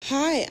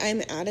Hi,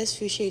 I'm Addis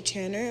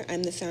Fouché-Channer.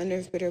 I'm the founder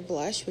of Bitter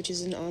Blush, which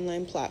is an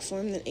online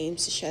platform that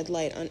aims to shed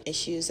light on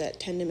issues that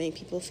tend to make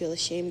people feel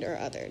ashamed or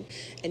othered.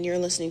 And you're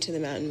listening to the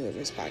Mountain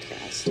Movers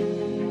podcast.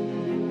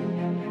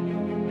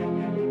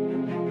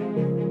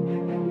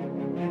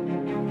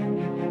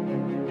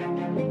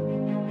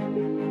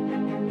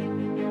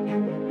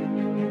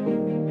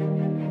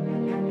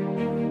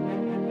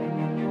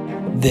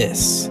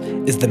 This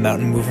is the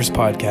Mountain Movers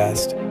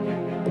Podcast,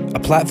 a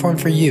platform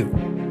for you,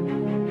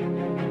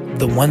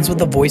 the ones with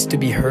a voice to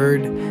be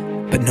heard,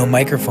 but no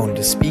microphone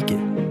to speak it.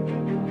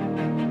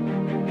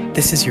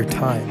 This is your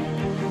time,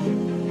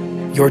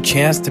 your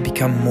chance to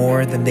become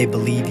more than they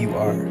believe you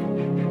are,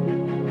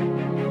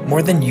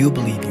 more than you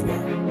believe you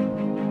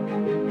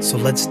are. So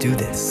let's do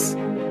this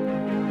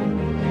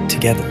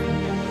together.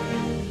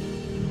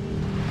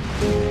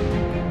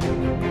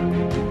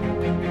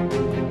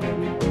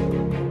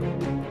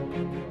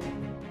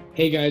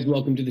 Hey guys,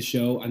 welcome to the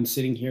show. I'm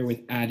sitting here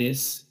with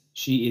Addis.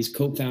 She is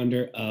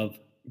co-founder of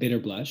Bitter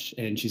Blush,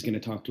 and she's going to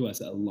talk to us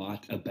a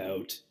lot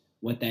about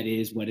what that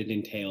is, what it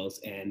entails,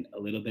 and a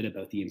little bit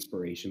about the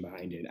inspiration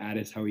behind it.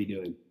 Addis, how are you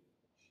doing?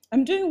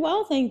 I'm doing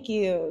well, thank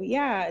you.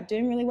 Yeah,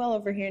 doing really well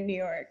over here in New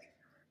York.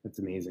 That's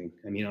amazing.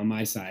 I mean, on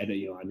my side,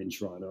 I'm in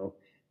Toronto.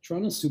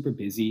 Toronto's super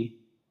busy.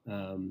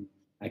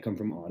 I come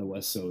from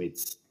Ottawa, so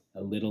it's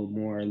a little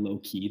more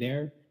low-key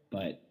there,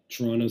 but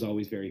Toronto's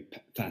always very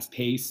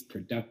fast-paced,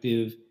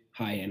 productive,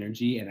 high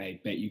energy, and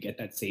I bet you get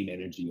that same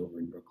energy over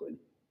in Brooklyn.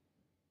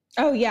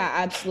 Oh yeah,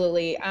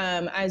 absolutely.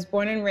 I was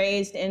born and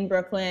raised in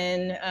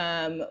Brooklyn,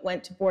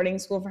 went to boarding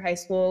school for high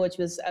school, which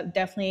was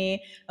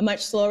definitely a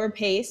much slower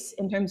pace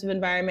in terms of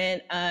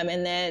environment.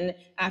 And then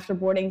after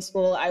boarding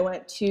school, I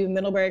went to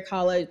Middlebury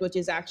College, which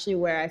is actually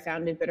where I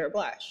founded Bitter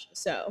Blush.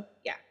 So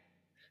yeah.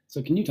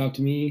 So can you talk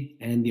to me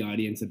and the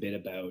audience a bit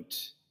about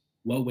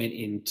what went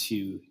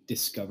into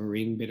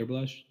discovering Bitter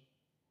Blush?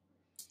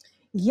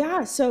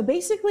 Yeah, so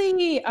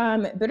basically,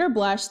 Bitter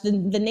Blush, the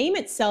name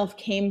itself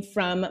came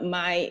from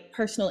my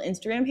personal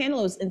Instagram handle.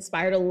 It was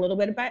inspired a little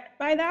bit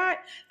by that.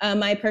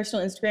 My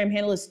personal Instagram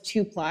handle is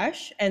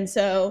 2Plush. And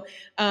so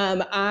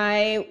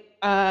I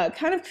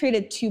kind of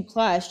created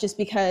 2Plush just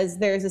because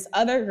there's this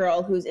other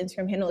girl whose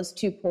Instagram handle is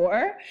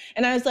 2Poor.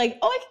 And I was like,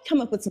 oh, I could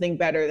come up with something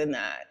better than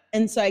that.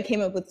 And so I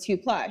came up with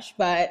 2Plush.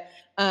 But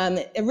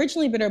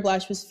originally, Bitter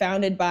Blush was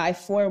founded by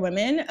 4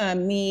 women,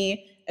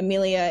 me,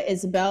 Amelia,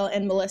 Isabel,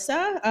 and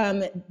Melissa.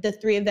 The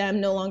 3 of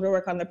them no longer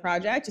work on the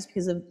project just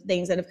because of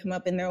things that have come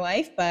up in their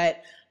life.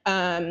 But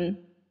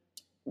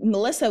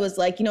Melissa was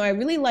like, I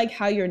really like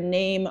how your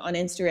name on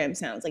Instagram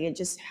sounds. Like it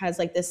just has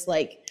like this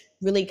like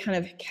really kind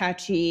of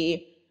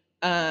catchy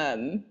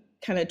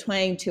kind of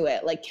twang to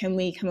it. Like, can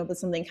we come up with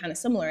something kind of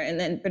similar? And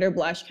then Bitter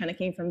Blush kind of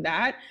came from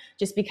that,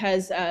 just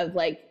because of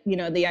like,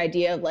 the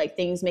idea of like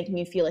things making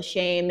you feel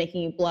ashamed,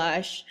 making you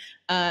blush.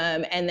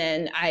 And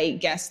then I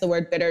guess the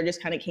word bitter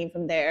just kind of came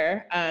from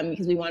there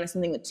because we wanted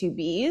something with 2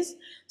 B's.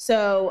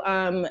 So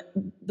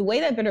the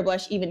way that Bitter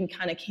Blush even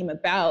kind of came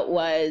about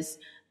was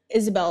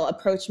Isabel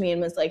approached me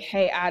and was like,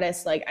 hey,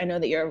 Addis, like, I know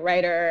that you're a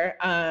writer.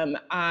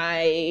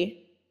 I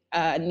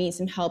need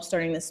some help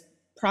starting this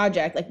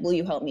project. Like, will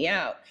you help me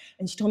out?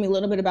 And she told me a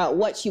little bit about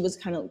what she was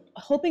kind of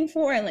hoping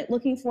for and like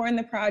looking for in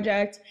the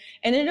project.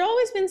 And it had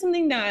always been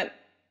something that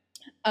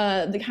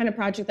the kind of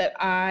project that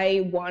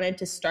I wanted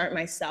to start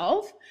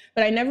myself,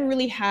 but I never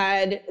really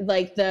had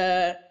like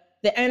the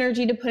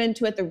energy to put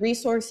into it, the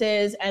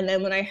resources. And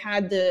then when I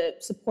had the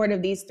support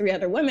of these 3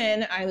 other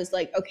women, I was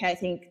like, okay, I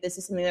think this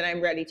is something that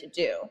I'm ready to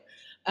do.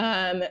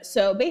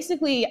 So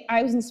basically,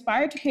 I was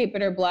inspired to create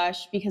Bitter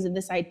Blush because of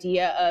this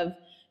idea of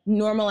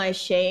normalized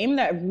shame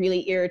that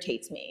really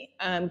irritates me.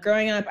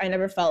 Growing up, I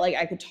never felt like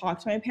I could talk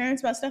to my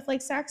parents about stuff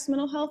like sex,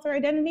 mental health, or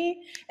identity.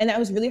 And that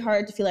was really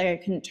hard to feel like I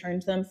couldn't turn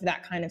to them for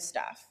that kind of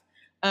stuff.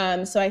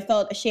 So I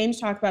felt ashamed to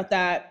talk about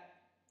that.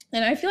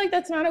 And I feel like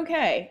that's not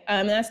okay.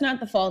 And that's not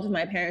the fault of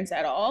my parents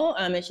at all.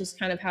 It's just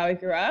kind of how I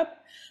grew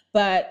up.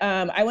 But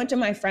I went to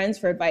my friends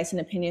for advice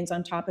and opinions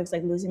on topics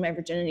like losing my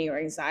virginity or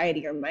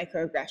anxiety or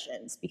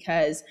microaggressions,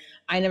 because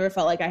I never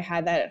felt like I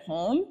had that at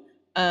home.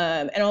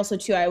 And also,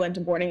 too, I went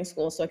to boarding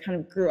school, so I kind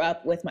of grew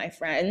up with my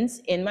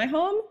friends in my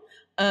home.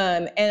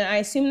 And I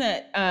assume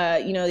that,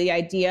 the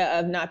idea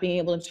of not being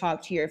able to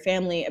talk to your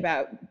family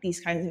about these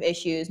kinds of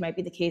issues might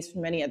be the case for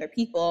many other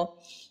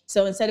people.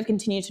 So instead of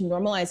continuing to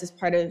normalize this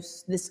part of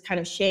this kind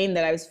of shame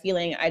that I was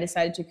feeling, I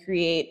decided to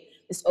create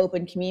this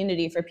open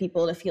community for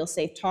people to feel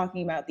safe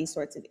talking about these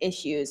sorts of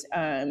issues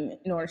in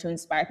order to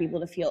inspire people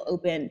to feel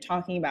open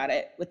talking about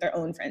it with their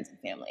own friends and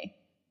family.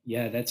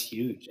 Yeah, that's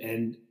huge.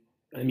 And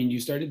I mean, you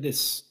started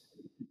this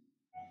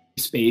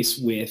space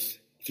with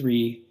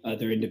 3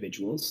 other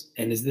individuals.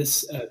 And is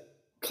this a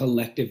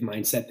collective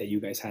mindset that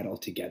you guys had all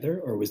together,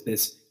 or was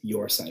this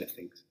your side of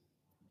things?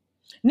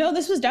 No,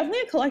 this was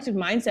definitely a collective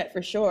mindset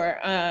for sure.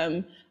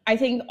 I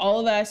think all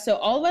of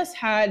us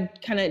had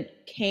kind of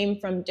came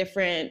from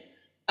different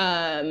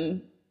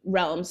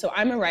realms. So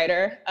I'm a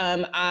writer.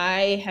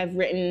 I have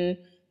written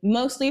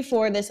mostly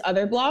for this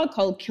other blog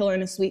called Killer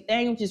and a Sweet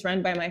Thing, which is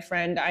run by my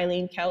friend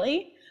Eileen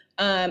Kelly.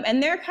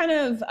 And they're kind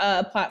of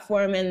a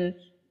platform, and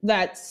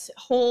that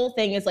whole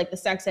thing is like the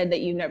sex ed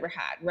that you never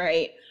had,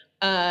 right?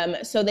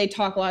 So they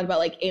talk a lot about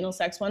like anal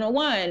sex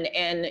 101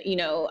 and,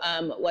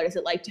 what is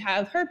it like to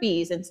have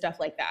herpes and stuff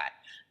like that.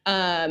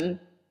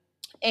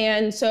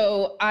 And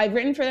so I've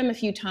written for them a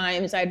few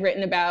times. I'd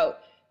written about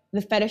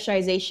the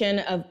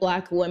fetishization of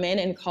Black women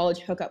in college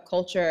hookup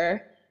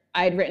culture.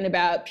 I'd written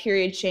about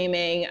period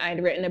shaming.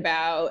 I'd written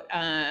about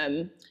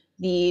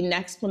the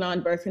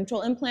Nexplanon birth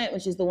control implant,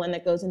 which is the one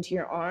that goes into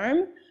your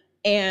arm.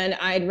 And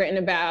I'd written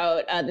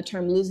about the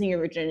term losing your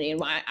virginity and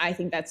why I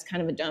think that's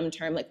kind of a dumb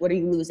term. Like, what are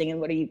you losing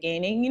and what are you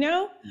gaining,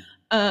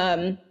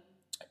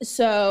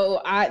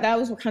 So that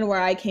was kind of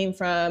where I came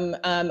from.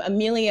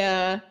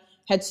 Amelia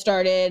had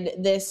started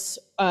this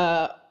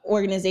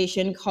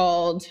organization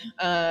called,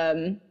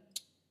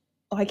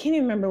 I can't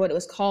even remember what it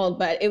was called,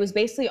 but it was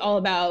basically all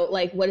about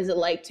like, what is it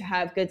like to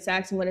have good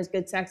sex and what does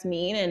good sex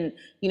mean? And,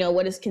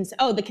 what is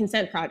the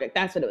Consent Project,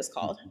 that's what it was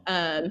called.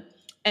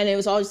 And it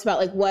was all just about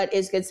like, what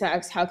is good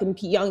sex? How can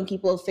young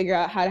people figure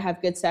out how to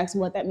have good sex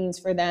and what that means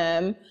for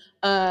them?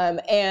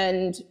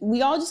 And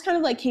we all just kind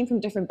of like came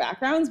from different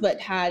backgrounds, but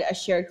had a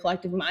shared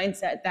collective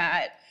mindset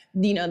that,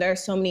 there are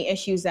so many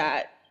issues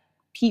that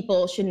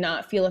people should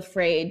not feel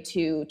afraid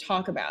to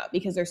talk about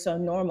because they're so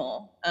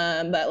normal.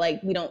 But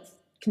like, we don't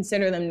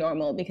consider them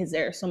normal because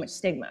there's so much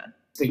stigma.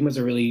 Stigma is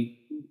a really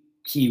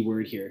key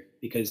word here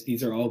because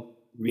these are all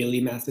really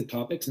massive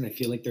topics, and I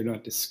feel like they're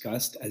not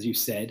discussed, as you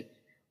said,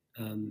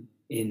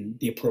 in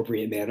the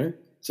appropriate manner.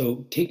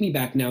 So take me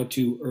back now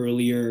to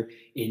earlier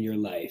in your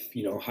life,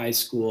 high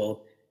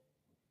school.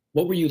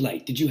 What were you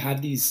like? Did you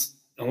have these,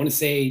 I want to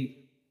say,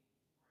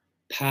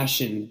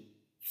 passion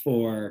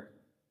for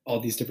all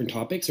these different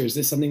topics, or is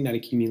this something that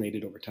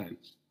accumulated over time?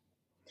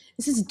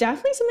 This is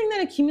definitely something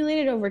that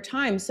accumulated over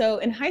time. So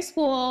in high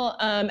school,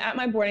 at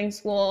my boarding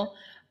school,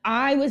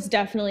 I was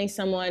definitely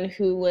someone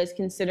who was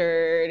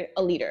considered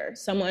a leader,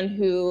 someone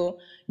who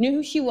knew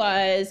who she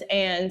was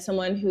and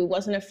someone who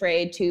wasn't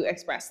afraid to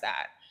express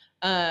that.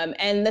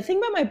 And the thing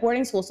about my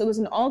boarding school, so it was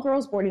an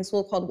all-girls boarding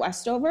school called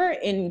Westover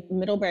in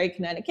Middlebury,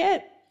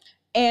 Connecticut.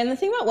 And the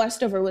thing about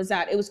Westover was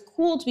that it was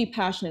cool to be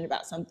passionate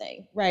about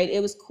something, right?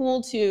 It was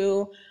cool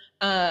to,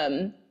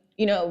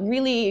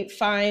 really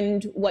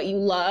find what you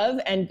love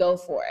and go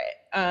for it.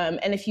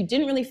 And if you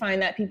didn't really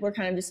find that, people were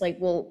kind of just like,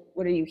 well,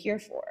 what are you here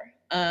for?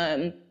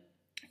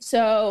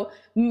 So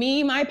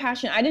my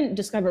passion, I didn't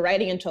discover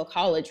writing until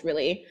college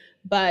really,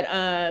 but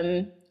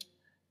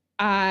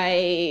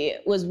I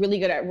was really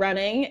good at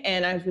running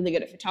and I was really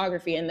good at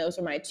photography, and those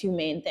are my two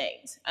main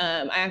things.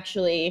 I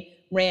actually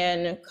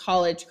ran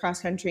college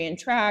cross country and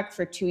track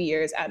for 2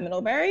 years at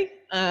Middlebury.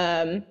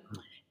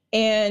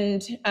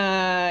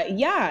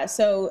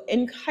 So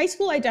in high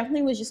school, I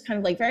definitely was just kind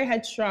of like very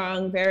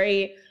headstrong,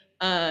 very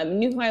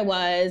knew who I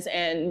was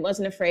and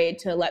wasn't afraid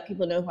to let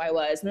people know who I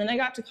was. And then I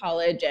got to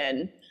college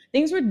and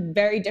things were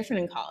very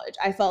different in college.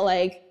 I felt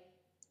like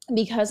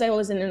because I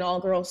was in an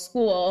all-girls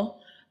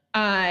school,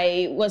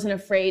 I wasn't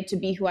afraid to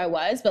be who I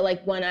was. But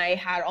like when I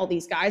had all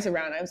these guys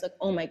around, I was like,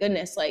 oh my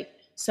goodness, like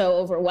so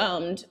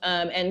overwhelmed,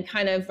 and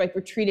kind of like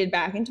retreated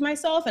back into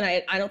myself. And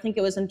I don't think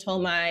it was until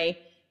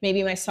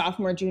maybe my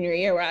sophomore, junior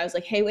year where I was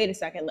like, hey, wait a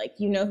second, like,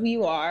 you know who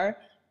you are,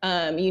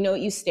 you know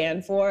what you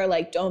stand for,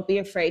 like, don't be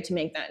afraid to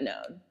make that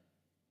known.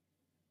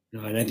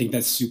 No, and I think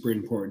that's super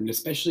important,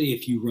 especially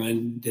if you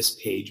run this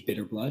page,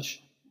 Bitter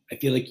Blush. I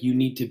feel like you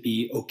need to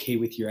be okay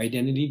with your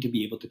identity to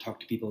be able to talk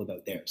to people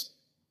about theirs.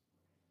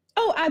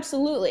 Oh,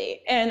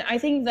 absolutely. And I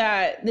think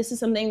that this is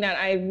something that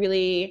I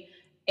really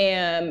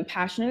am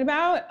passionate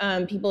about,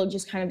 people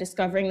just kind of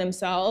discovering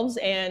themselves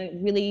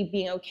and really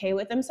being okay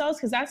with themselves,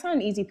 because that's not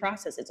an easy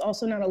process. It's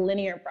also not a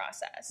linear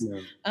process.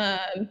 Yeah.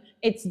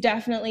 It's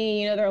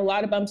definitely, there are a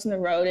lot of bumps in the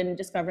road in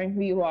discovering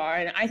who you are.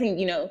 And I think,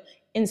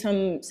 in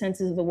some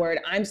senses of the word,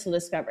 I'm still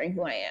discovering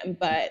who I am.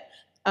 But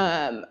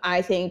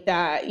I think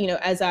that,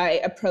 as I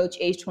approach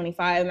age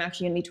 25, I'm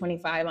actually going to be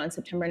 25 on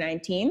September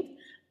 19th.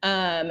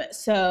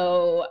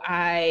 So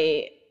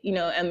I,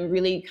 am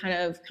really kind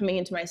of coming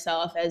into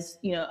myself as,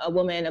 a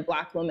woman, a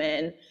Black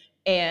woman,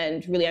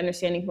 and really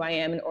understanding who I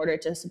am in order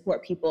to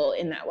support people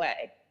in that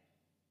way.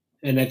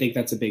 And I think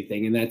that's a big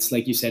thing. And that's,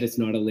 like you said, it's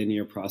not a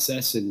linear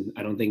process. And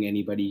I don't think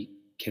anybody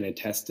can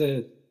attest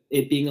to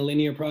it being a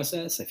linear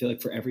process. I feel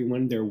like for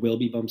everyone, there will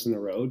be bumps in the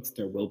road.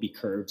 There will be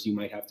curves. You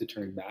might have to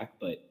turn back,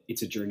 but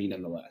it's a journey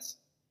nonetheless.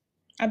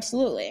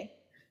 Absolutely.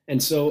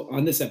 And so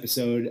on this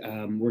episode,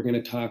 we're going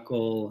to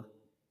tackle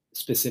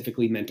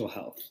specifically mental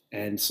health.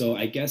 And so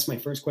I guess my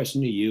first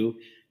question to you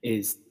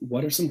is,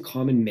 what are some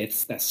common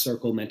myths that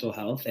circle mental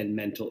health and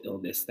mental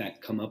illness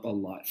that come up a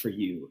lot for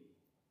you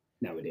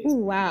nowadays? Ooh,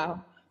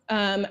 wow.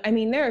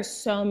 There are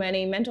so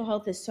many. Mental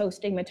health is so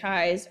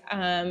stigmatized.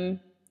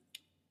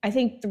 I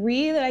think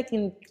 3 that I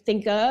can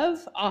think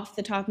of off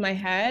the top of my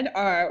head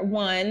are,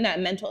 1,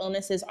 that mental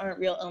illnesses aren't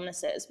real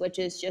illnesses, which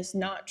is just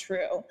not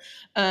true.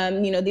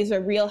 These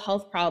are real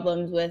health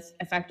problems with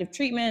effective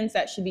treatments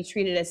that should be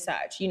treated as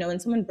such. When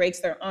someone breaks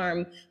their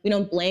arm, we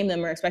don't blame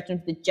them or expect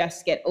them to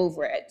just get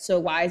over it. So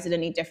why is it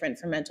any different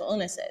for mental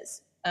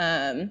illnesses?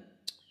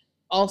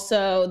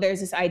 Also, there's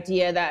this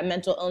idea that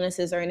mental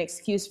illnesses are an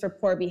excuse for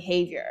poor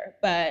behavior.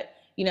 But,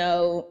 you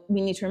know,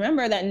 we need to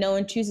remember that no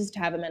one chooses to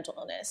have a mental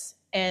illness.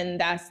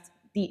 And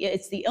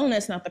it's the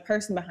illness, not the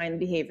person behind the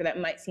behavior that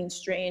might seem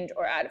strange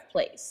or out of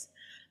place.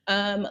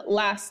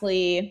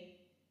 Lastly,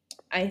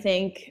 I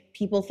think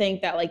people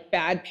think that like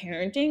bad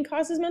parenting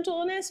causes mental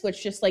illness,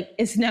 which just like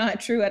is not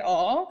true at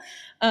all.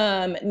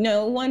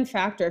 No one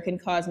factor can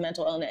cause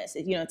mental illness.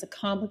 You know, it's a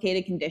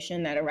complicated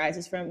condition that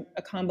arises from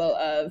a combo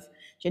of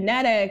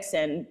genetics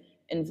and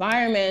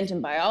environment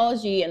and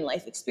biology and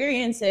life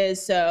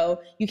experiences.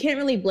 So you can't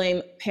really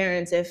blame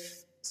parents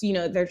if, you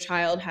know, their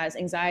child has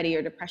anxiety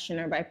or depression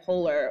or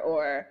bipolar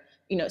or,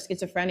 you know,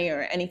 schizophrenia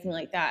or anything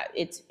like that.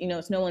 It's, you know,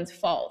 it's no one's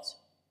fault.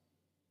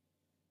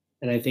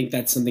 And I think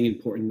that's something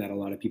important that a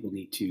lot of people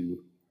need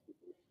to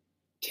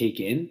take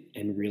in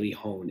and really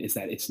hone, is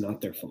that it's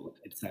not their fault.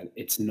 It's that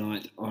it's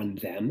not on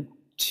them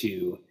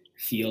to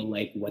feel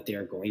like what they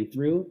are going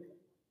through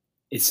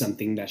is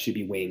something that should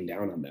be weighing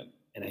down on them.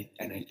 And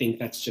I think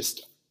that's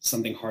just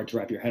something hard to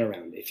wrap your head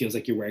around. It feels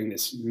like you're wearing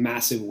this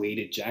massive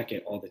weighted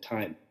jacket all the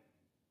time.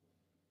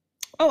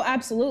 Oh,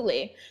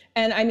 absolutely.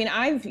 And I mean,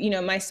 I've, you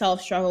know,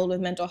 myself struggled with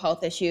mental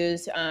health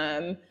issues.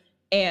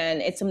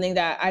 And it's something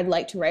that I'd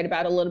like to write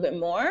about a little bit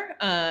more.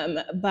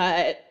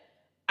 But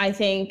I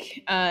think,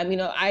 you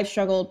know, I've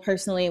struggled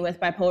personally with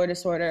bipolar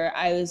disorder.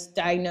 I was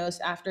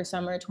diagnosed after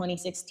summer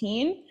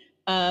 2016.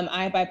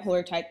 I have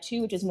bipolar type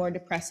 2, which is more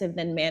depressive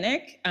than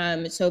manic.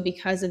 So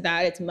because of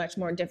that, it's much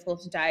more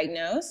difficult to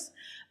diagnose.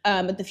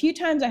 But the few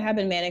times I have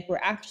been manic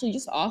were actually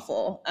just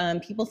awful.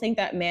 People think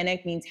that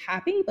manic means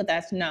happy, but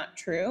that's not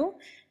true.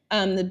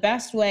 The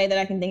best way that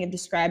I can think of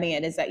describing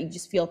it is that you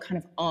just feel kind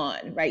of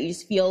on, right? You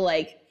just feel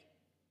like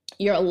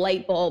you're a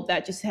light bulb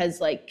that just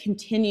has like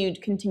continued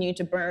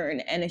to burn,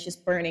 and it's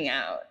just burning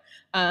out.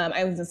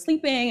 I wasn't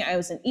sleeping, I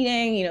wasn't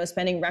eating, you know,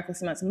 spending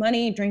reckless amounts of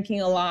money,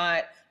 drinking a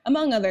lot,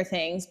 among other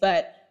things.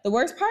 But the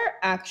worst part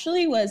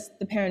actually was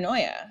the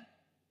paranoia.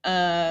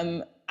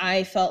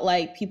 I felt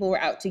like people were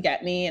out to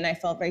get me, and I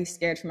felt very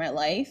scared for my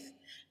life.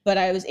 But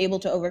I was able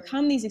to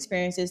overcome these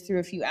experiences through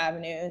a few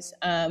avenues.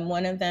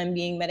 One of them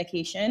being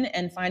medication,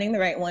 and finding the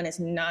right one is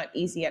not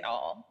easy at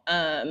all.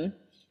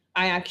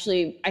 I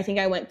think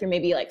I went through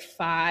maybe like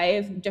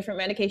 5 different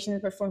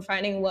medications before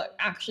finding what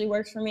actually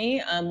works for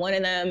me. One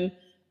of them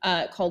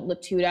called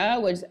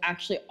Latuda was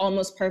actually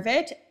almost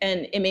perfect,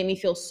 and it made me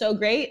feel so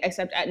great,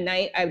 except at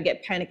night I would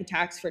get panic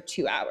attacks for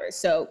 2 hours.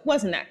 So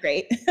wasn't that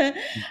great.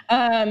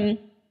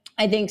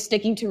 I think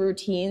sticking to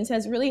routines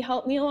has really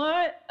helped me a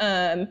lot.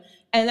 And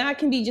that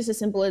can be just as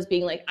simple as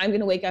being like, I'm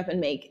going to wake up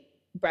and make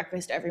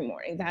breakfast every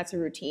morning. That's a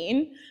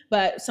routine.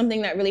 But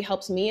something that really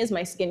helps me is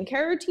my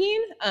skincare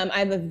routine. I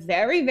have a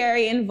very,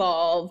 very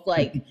involved,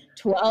 like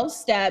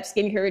 12-step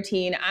skincare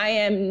routine. I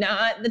am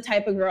not the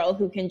type of girl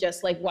who can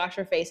just like wash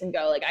her face and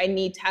go. Like, I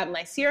need to have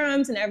my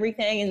serums and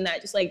everything. And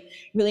that just like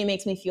really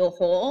makes me feel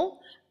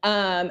whole.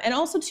 And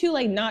also too,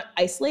 like not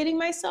isolating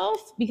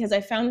myself, because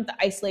I found that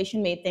the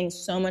isolation made things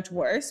so much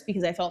worse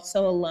because I felt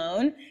so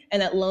alone,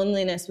 and that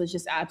loneliness was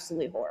just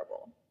absolutely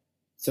horrible.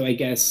 So I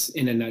guess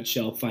in a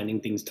nutshell, finding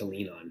things to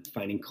lean on,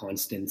 finding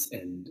constants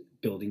and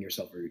building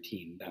yourself a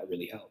routine, that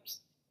really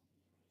helps.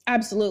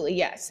 Absolutely,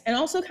 yes. And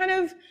also kind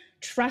of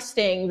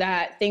trusting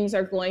that things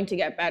are going to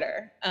get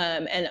better,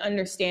 and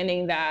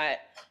understanding that,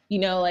 you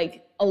know,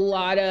 like a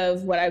lot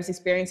of what I was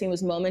experiencing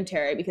was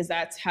momentary, because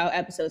that's how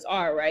episodes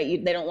are,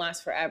 right? They don't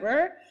last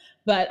forever.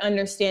 But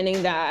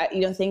understanding that,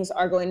 you know, things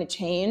are going to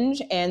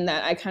change, and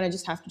that I kind of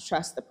just have to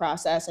trust the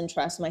process and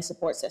trust my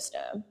support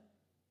system.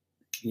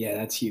 Yeah,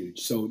 that's huge.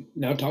 So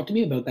now talk to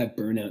me about that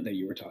burnout that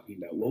you were talking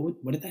about.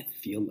 What did that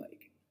feel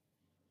like?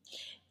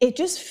 It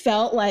just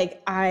felt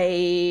like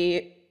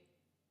I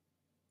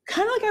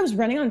was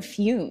running on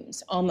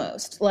fumes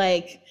almost.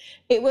 Like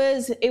it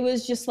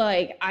was just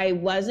like I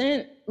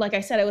wasn't, like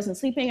I said, I wasn't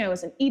sleeping, I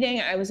wasn't eating,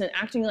 I wasn't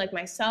acting like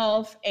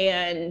myself,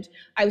 and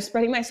I was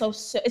spreading myself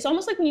so, it's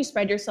almost like when you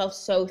spread yourself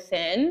so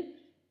thin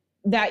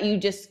that you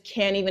just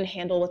can't even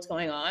handle what's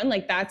going on.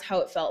 Like that's how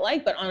it felt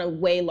like, but on a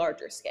way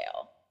larger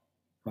scale.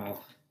 Wow.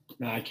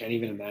 No, I can't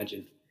even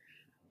imagine.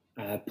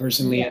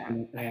 Personally, Yeah.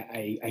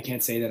 I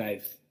can't say that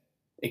I've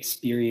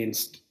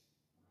experienced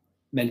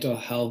mental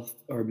health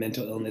or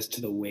mental illness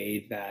to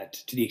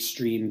the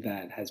extreme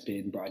that has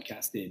been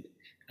broadcasted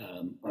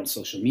on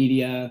social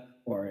media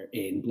or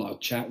in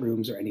blog chat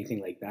rooms or anything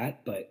like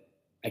that. But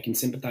I can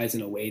sympathize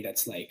in a way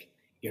that's like,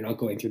 you're not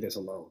going through this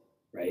alone,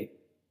 right?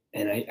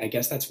 And I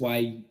guess that's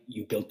why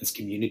you built this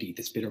community,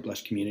 this Bitter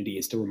Blush community,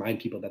 is to remind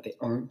people that they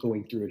aren't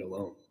going through it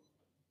alone.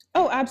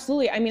 Oh,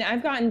 absolutely. I mean,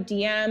 I've gotten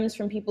DMs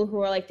from people who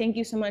are like, thank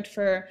you so much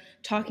for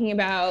talking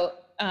about,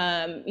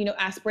 you know,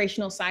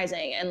 aspirational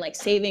sizing and like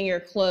saving your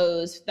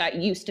clothes that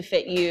used to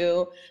fit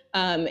you,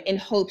 in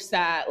hopes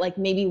that like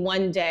maybe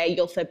one day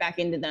you'll fit back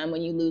into them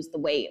when you lose the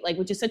weight, like,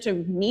 which is such a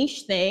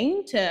niche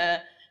thing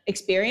to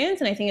experience.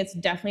 And I think it's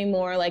definitely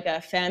more like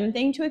a femme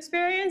thing to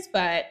experience.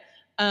 But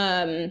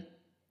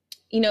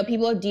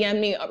people have DM'd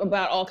me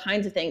about all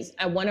kinds of things.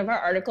 One of our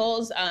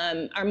articles,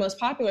 our most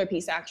popular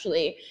piece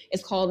actually,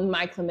 is called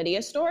My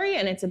Chlamydia Story,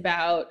 and it's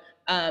about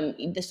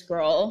this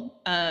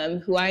girl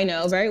who I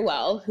know very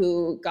well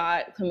who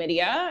got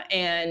chlamydia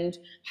and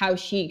how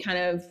she kind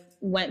of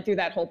went through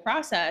that whole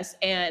process.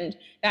 And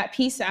that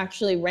piece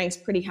actually ranks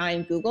pretty high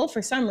in Google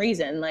for some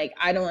reason. Like,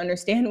 I don't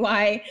understand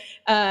why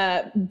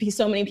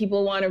so many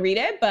people want to read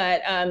it,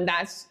 but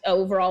that's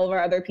over all of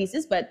our other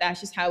pieces, but that's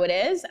just how it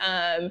is.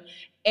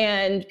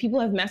 And people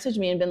have messaged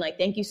me and been like,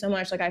 thank you so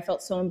much. Like, I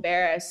felt so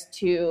embarrassed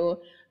to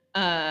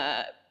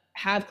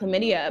have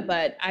chlamydia,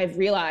 but I've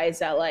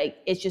realized that like,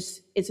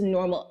 it's a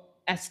normal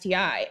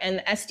STI.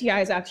 And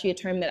STI is actually a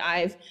term that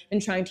I've been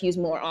trying to use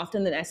more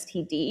often than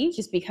STD,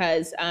 just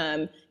because,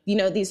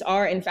 these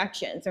are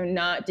infections. They're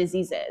not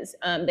diseases.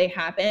 They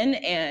happen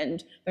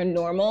and they're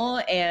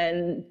normal.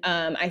 And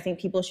I think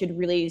people should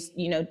really,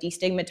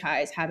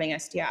 destigmatize having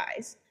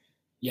STIs.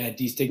 Yeah,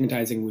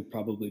 destigmatizing would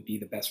probably be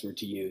the best word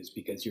to use,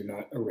 because you're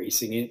not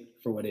erasing it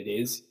for what it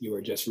is. You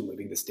are just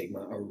removing the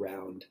stigma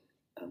around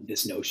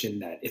this notion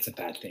that it's a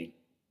bad thing.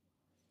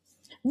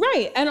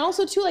 Right. And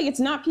also too, like, it's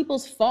not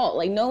people's fault.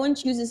 Like, no one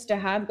chooses to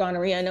have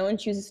gonorrhea. No one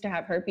chooses to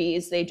have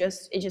herpes. It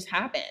just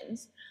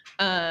happens.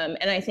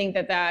 And I think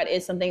that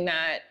is something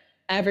that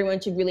everyone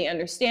should really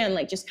understand,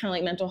 like, just kind of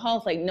like mental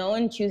health. Like, no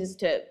one chooses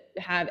to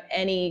have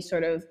any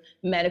sort of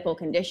medical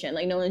condition.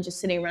 Like, no one's just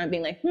sitting around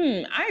being like,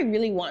 I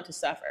really want to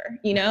suffer,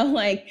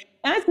 like,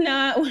 that's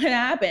not what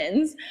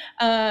happens.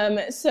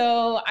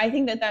 So I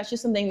think that's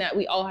just something that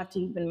we all have to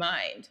keep in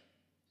mind.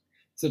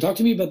 So talk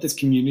to me about this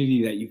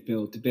community that you've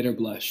built, Bitter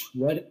Blush.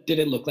 What did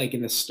it look like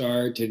in the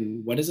start,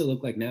 and what does it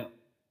look like now?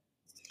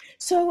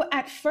 So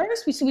at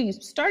first, we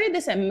started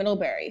this at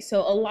Middlebury.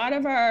 So a lot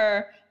of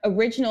our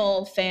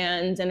original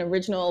fans and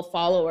original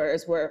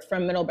followers were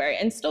from Middlebury,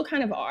 and still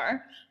kind of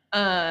are.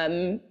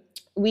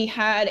 We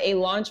had a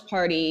launch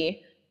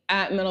party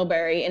at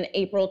Middlebury in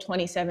April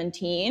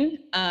 2017,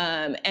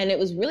 and it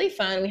was really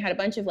fun. We had a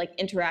bunch of like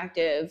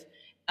interactive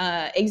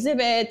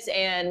exhibits,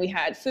 and we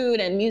had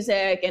food and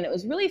music, and it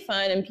was really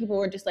fun. And people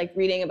were just like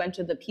reading a bunch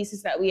of the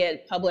pieces that we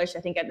had published.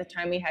 I think at the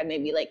time we had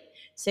maybe like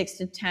 6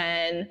 to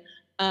 10.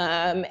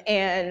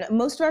 And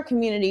most of our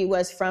community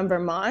was from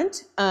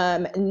Vermont.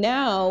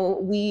 Now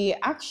we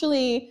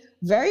actually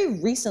very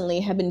recently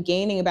have been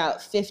gaining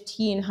about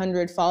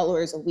 1,500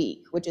 followers a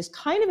week, which is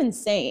kind of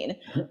insane.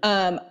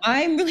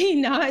 I'm really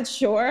not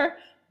sure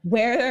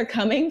where they're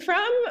coming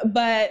from,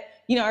 but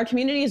our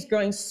community is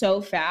growing so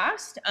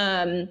fast.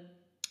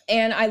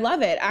 And I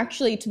love it,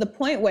 actually, to the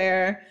point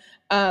where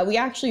we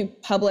actually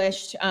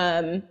published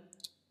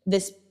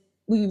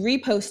we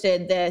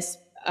reposted this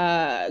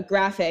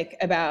graphic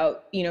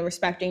about,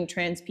 respecting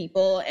trans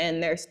people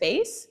and their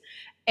space.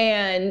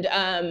 And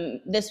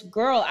this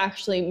girl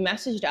actually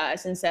messaged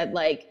us and said,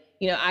 like,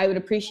 I would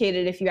appreciate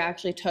it if you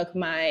actually took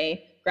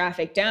my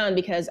graphic down,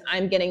 because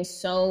I'm getting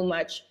so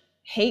much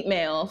hate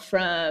mail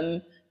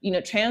from,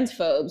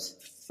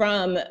 transphobes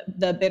from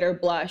the Bitter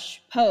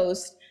Blush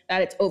post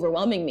that it's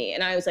overwhelming me.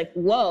 And I was like,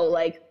 whoa,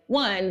 like,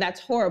 one,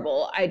 that's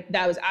horrible.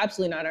 That was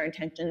absolutely not our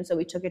intention. So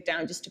we took it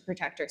down just to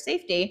protect our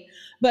safety.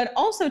 But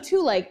also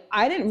too, like,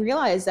 I didn't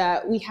realize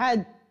that we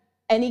had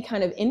any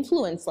kind of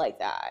influence like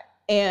that.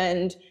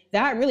 And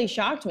that really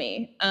shocked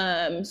me.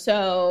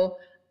 So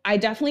I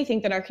definitely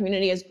think that our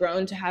community has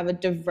grown to have a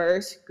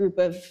diverse group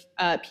of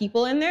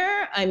people in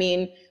there. I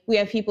mean, we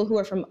have people who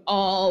are from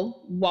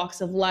all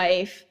walks of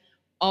life,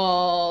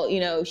 all,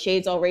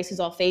 shades, all races,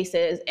 all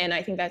faces. And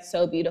I think that's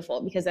so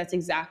beautiful, because that's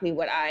exactly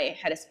what I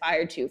had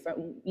aspired to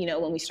from,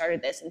 when we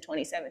started this in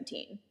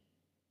 2017.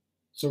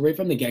 So right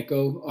from the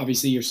get-go,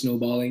 obviously you're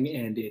snowballing,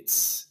 and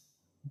it's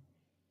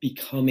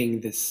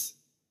becoming this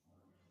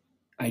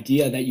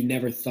idea that you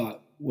never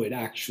thought would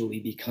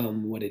actually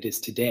become what it is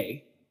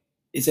today.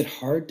 Is it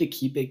hard to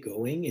keep it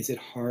going? Is it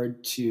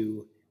hard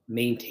to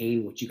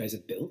maintain what you guys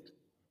have built?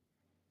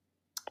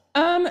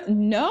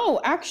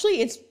 No,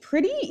 actually it's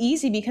pretty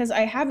easy, because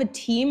I have a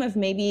team of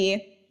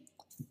maybe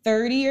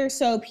 30 or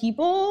so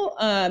people.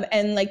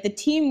 And like the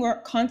team, we're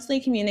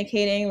constantly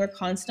communicating. We're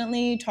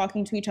constantly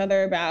talking to each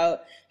other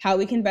about how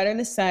we can better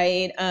the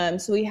site.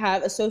 So we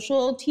have a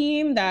social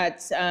team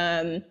that's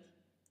 5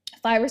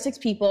 or 6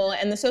 people,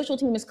 and the social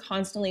team is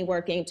constantly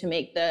working to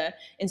make the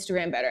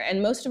Instagram better.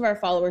 And most of our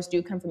followers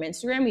do come from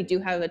Instagram. We do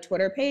have a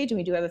Twitter page and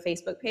we do have a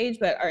Facebook page,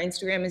 but our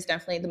Instagram is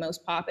definitely the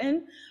most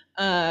poppin'.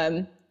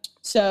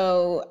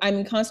 So I'm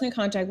in constant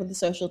contact with the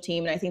social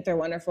team, and I think they're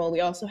wonderful.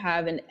 We also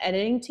have an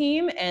editing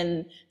team,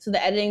 and so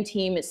the editing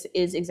team is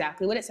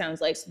exactly what it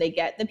sounds like. So they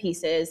get the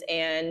pieces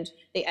and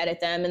they edit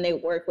them, and they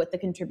work with the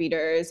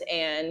contributors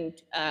and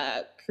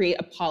create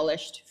a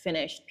polished,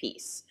 finished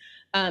piece.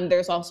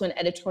 There's also an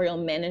editorial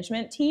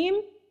management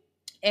team,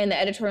 and the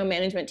editorial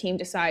management team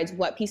decides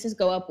what pieces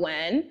go up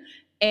when,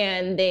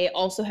 and they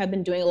also have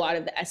been doing a lot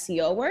of the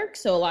SEO work.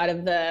 So a lot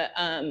of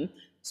the,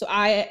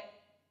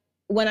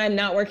 when I'm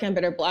not working on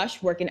Bitter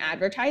Blush, work in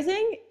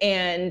advertising.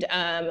 And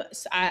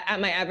at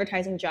my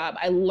advertising job,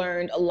 I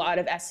learned a lot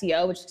of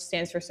SEO, which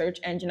stands for search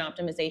engine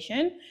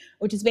optimization,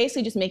 which is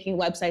basically just making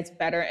websites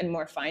better and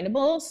more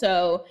findable.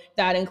 So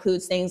that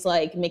includes things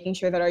like making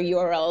sure that our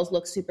URLs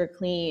look super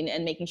clean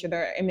and making sure that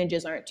our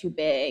images aren't too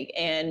big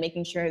and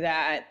making sure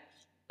that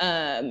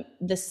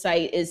the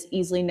site is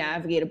easily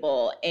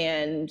navigatable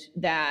and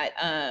that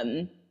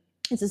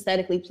it's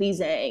aesthetically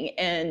pleasing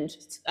and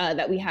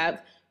that we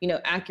have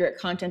accurate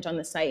content on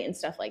the site and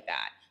stuff like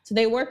that. So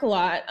they work a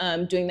lot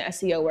doing the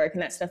SEO work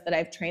and that stuff that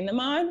I've trained them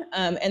on.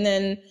 And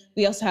then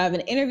we also have an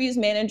interviews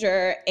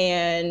manager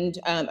and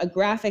a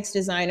graphics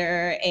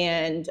designer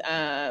and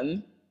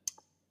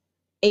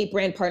a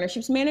brand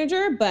partnerships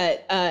manager.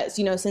 But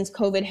since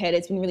COVID hit,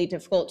 it's been really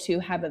difficult to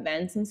have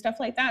events and stuff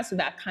like that. So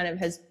that kind of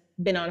has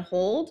been on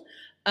hold.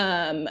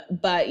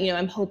 But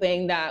I'm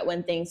hoping that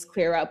when things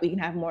clear up, we can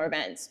have more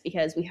events,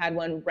 because we had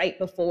one right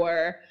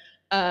before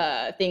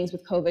things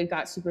with COVID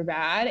got super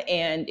bad,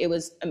 and it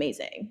was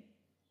amazing.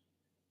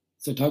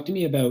 So talk to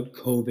me about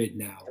COVID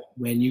now.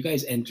 When you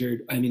guys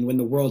when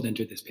the world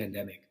entered this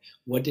pandemic,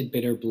 what did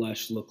Bitter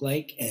Blush look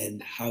like,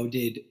 and how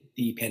did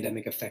the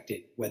pandemic affect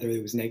it, whether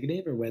it was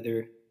negative or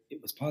whether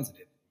it was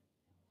positive?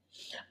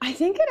 I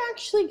think it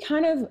actually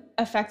kind of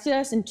affected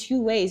us in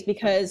two ways,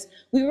 because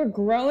we were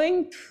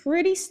growing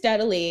pretty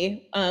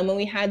steadily when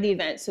we had the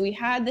event. So we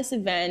had this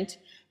event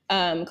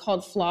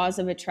called Flaws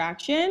of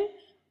Attraction,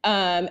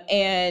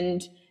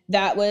 and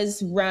that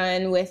was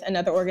run with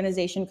another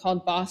organization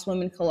called Boss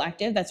Women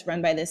Collective. That's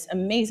run by this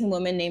amazing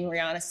woman named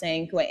Rihanna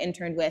Singh, who I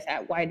interned with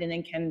at Wieden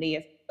and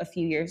Kennedy a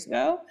few years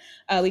ago.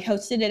 We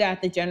hosted it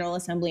at the General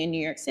Assembly in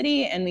New York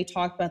City, and we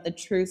talked about the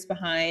truths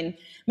behind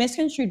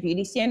misconstrued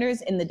beauty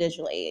standards in the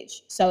digital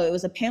age. So it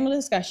was a panel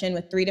discussion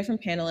with 3 different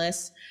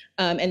panelists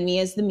and me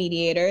as the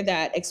mediator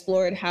that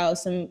explored how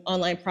some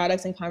online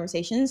products and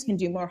conversations can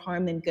do more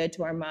harm than good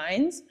to our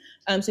minds.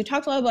 So we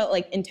talked a lot about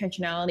like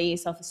intentionality,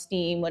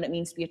 self-esteem, what it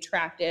means to be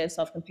attractive,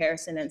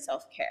 self-comparison, and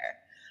self-care.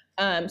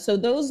 So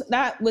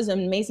that was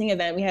an amazing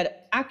event. We had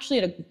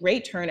a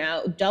great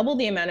turnout, double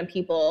the amount of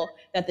people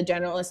that the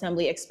General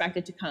Assembly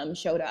expected to come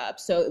showed up.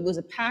 So it was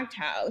a packed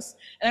house.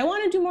 And I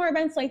want to do more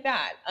events like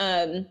that.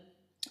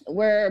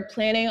 We're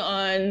planning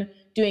on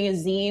doing a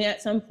zine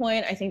at some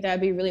point. I think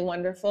that'd be really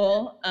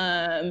wonderful.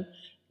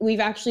 We've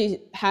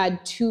actually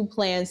had 2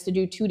 plans to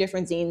do 2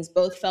 different zines.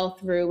 Both fell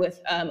through with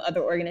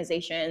other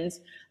organizations.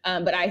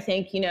 But I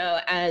think,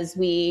 as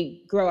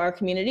we grow our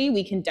community,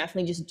 we can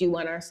definitely just do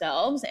one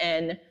ourselves.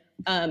 And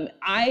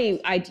I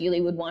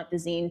ideally would want the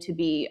zine to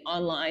be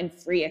online,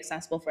 free,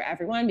 accessible for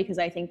everyone, because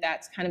I think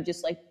that's kind of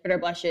just like Bitter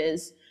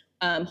Blush's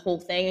whole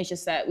thing. Is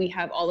just that we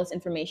have all this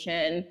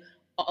information,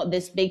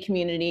 this big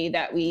community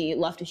that we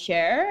love to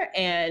share,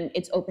 and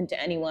it's open to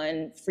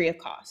anyone, free of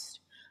cost.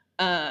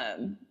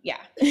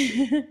 Yeah.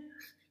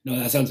 No,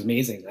 that sounds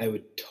amazing. I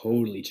would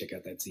totally check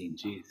out that zine.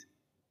 Jeez.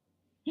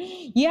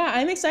 Yeah,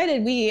 I'm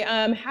excited. We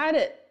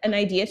had an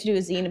idea to do a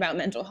zine about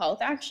mental health,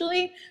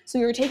 actually. So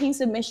we were taking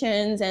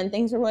submissions and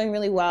things were going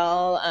really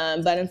well.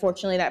 But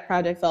unfortunately, that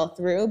project fell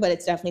through. But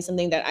it's definitely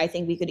something that I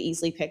think we could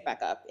easily pick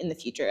back up in the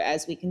future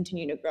as we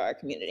continue to grow our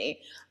community.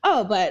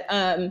 Oh, but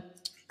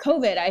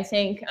COVID, I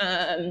think,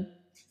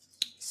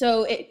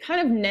 so it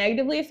kind of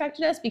negatively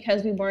affected us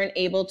because we weren't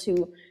able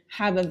to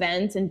have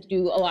events and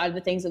do a lot of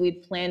the things that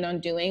we'd planned on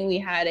doing. We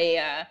had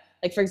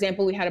for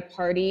example, we had a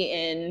party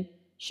in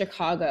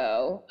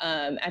Chicago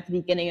at the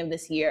beginning of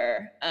this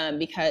year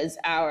because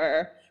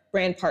our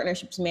brand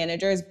partnerships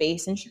manager is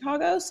based in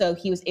Chicago. So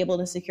he was able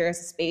to secure us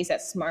a space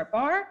at Smart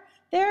Bar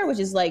there, which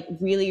is like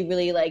really,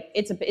 really like,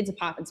 it's a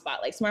poppin' spot.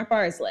 Like Smart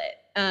Bar is lit.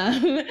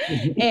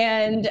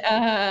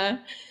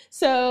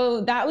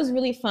 So that was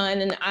really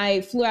fun. And I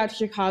flew out to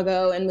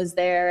Chicago and was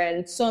there,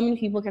 and so many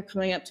people kept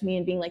coming up to me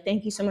and being like,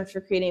 thank you so much for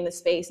creating this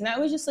space. And that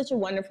was just such a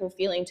wonderful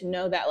feeling to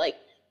know that like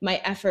my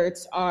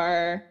efforts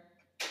are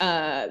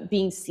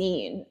being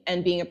seen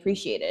and being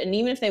appreciated. And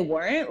even if they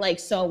weren't, like,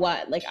 so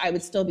what? Like, I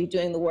would still be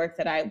doing the work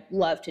that I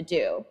love to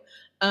do.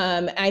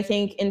 I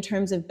think in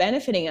terms of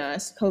benefiting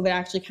us, COVID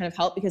actually kind of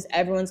helped because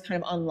everyone's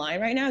kind of online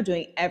right now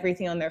doing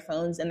everything on their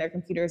phones and their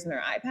computers and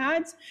their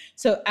iPads.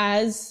 So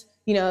as,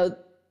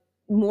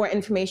 more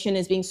information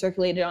is being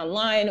circulated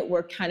online,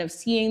 we're kind of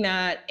seeing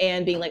that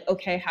and being like,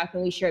 okay, how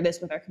can we share this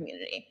with our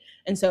community?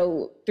 And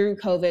so through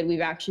COVID,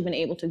 we've actually been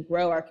able to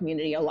grow our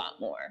community a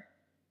lot more.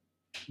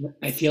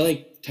 I feel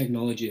like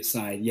technology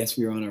aside, yes,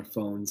 we were on our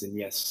phones, and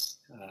yes,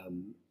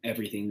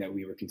 everything that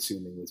we were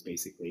consuming was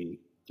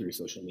basically through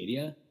social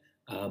media.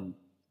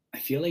 I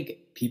feel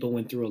like people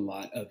went through a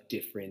lot of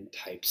different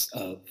types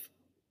of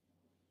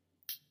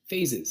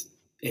phases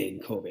in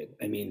COVID.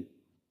 I mean,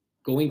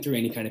 going through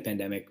any kind of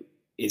pandemic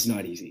is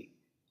not easy.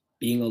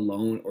 Being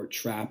alone or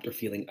trapped or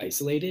feeling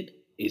isolated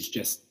is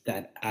just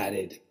that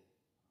added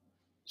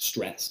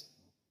stress.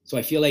 So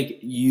I feel like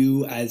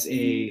you as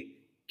a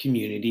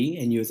community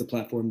and you as a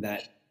platform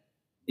that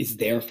is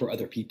there for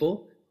other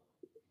people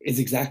is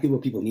exactly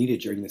what people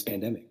needed during this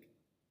pandemic.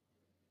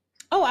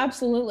 Oh,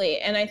 absolutely.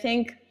 And I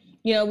think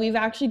we've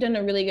actually done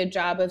a really good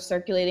job of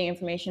circulating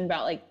information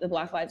about like the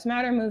Black Lives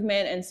Matter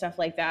movement and stuff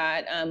like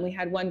that. We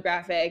had one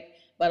graphic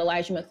about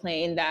Elijah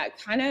McClain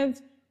that kind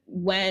of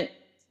went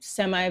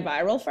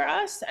semi-viral for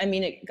us. I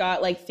mean, it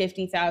got like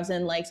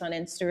 50,000 likes on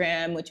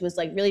Instagram, which was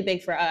like really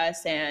big for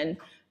us. And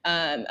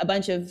a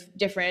bunch of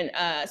different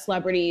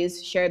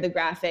celebrities shared the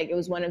graphic. It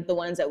was one of the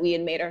ones that we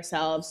had made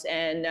ourselves,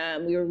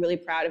 and we were really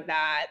proud of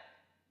that.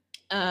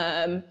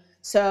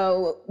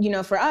 So,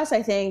 for us,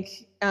 I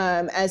think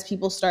as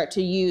people start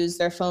to use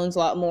their phones a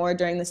lot more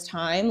during this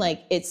time,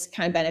 like it's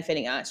kind of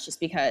benefiting us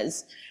just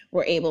because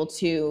we're able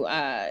to,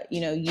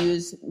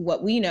 use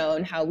what we know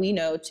and how we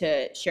know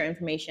to share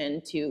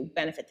information to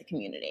benefit the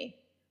community.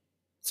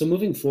 So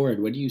moving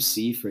forward, what do you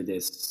see for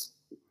this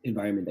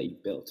environment that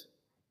you've built?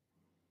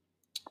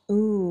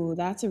 Ooh,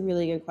 that's a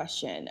really good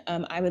question.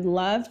 I would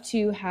love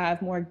to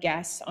have more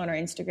guests on our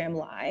Instagram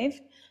Live.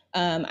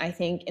 I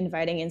think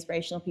inviting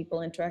inspirational people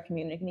into our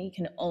community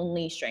can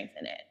only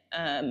strengthen it.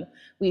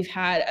 We've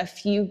had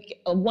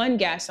one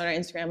guest on our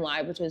Instagram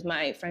Live, which was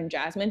my friend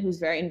Jasmine, who's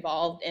very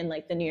involved in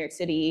like the New York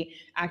City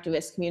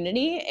activist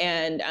community.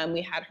 And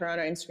we had her on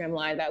our Instagram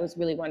Live. That was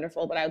really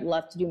wonderful, but I would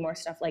love to do more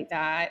stuff like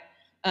that.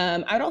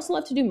 I would also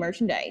love to do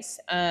merchandise.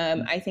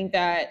 I think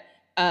that,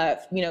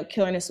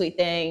 Killer and a Sweet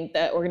Thing,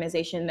 the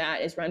organization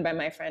that is run by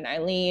my friend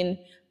Eileen,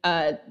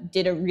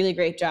 did a really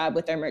great job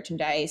with their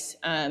merchandise.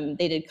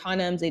 They did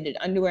condoms, they did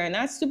underwear, and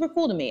that's super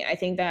cool to me. I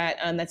think that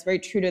that's very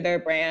true to their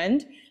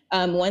brand.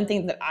 One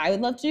thing that I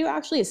would love to do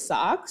actually is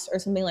socks or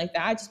something like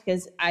that, just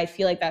because I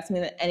feel like that's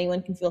something that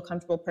anyone can feel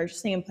comfortable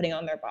purchasing and putting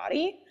on their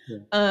body.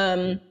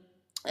 Yeah.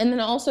 And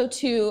then also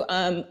too,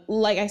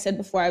 like I said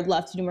before, I'd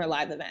love to do more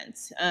live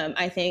events.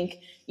 I think,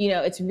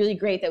 it's really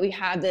great that we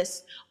have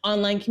this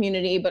online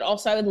community, but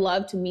also I would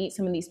love to meet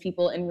some of these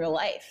people in real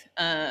life.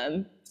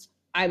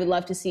 I would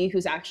love to see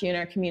who's actually in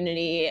our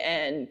community,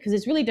 and because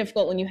it's really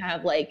difficult when you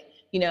have like,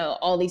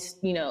 all these,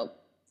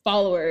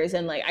 followers,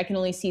 and like I can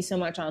only see so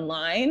much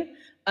online.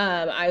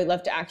 I would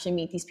love to actually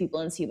meet these people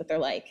and see what they're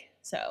like.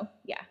 So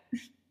yeah.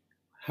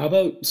 How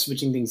about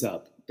switching things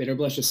up? Bitter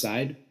Blush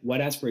aside,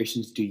 what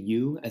aspirations do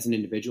you as an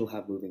individual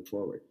have moving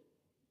forward?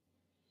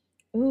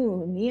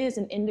 Ooh, me as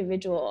an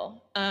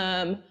individual.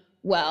 As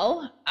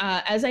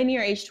I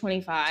near age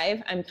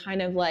 25, I'm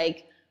kind of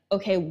like,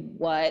 okay,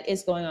 what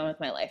is going on with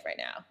my life right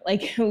now?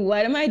 Like,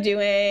 what am I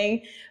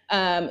doing?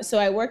 So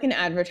I work in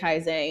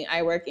advertising.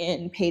 I work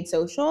in paid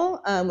social,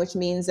 which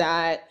means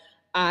that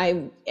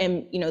I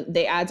am,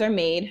 the ads are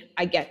made,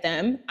 I get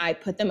them, I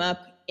put them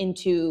up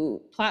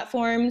into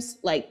platforms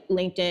like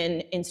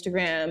LinkedIn,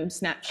 Instagram,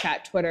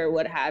 Snapchat, Twitter,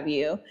 what have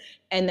you.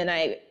 And then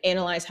I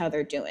analyze how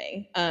they're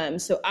doing.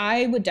 So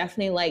I would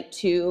definitely like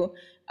to,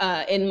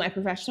 in my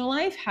professional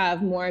life,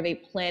 have more of a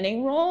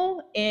planning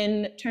role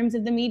in terms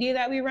of the media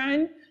that we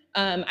run.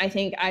 I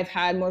think I've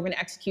had more of an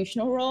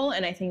executional role,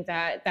 and I think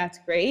that that's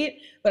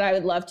great, but I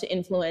would love to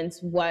influence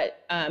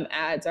what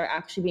ads are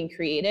actually being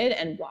created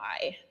and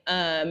why.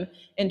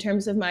 In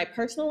terms of my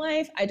personal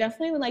life, I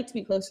definitely would like to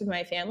be closer to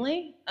my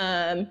family.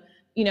 I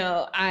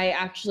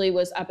actually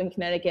was up in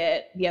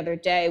Connecticut the other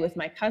day with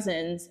my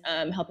cousins,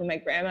 helping my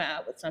grandma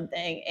out with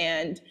something,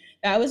 and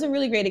that was a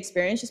really great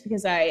experience just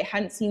because I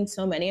hadn't seen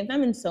so many of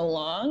them in so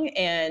long,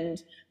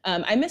 and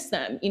I miss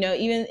them,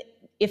 even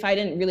if I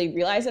didn't really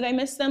realize that I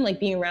missed them, like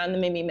being around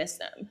them made me miss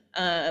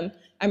them.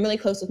 I'm really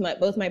close with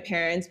both my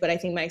parents, but I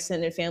think my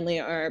extended family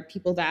are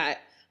people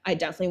that I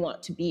definitely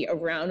want to be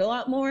around a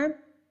lot more.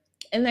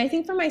 And I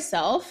think for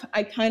myself,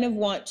 I kind of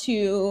want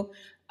to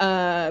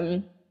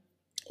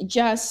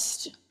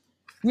just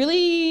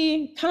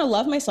really kind of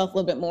love myself a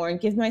little bit more and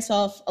give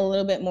myself a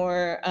little bit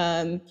more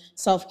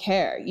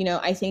self-care.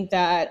 I think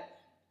that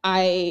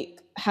I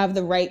have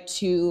the right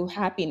to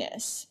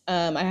happiness.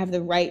 I have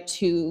the right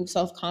to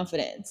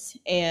self-confidence,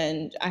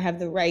 and I have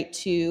the right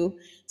to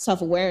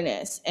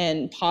self-awareness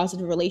and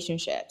positive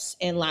relationships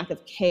and lack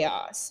of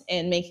chaos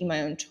and making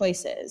my own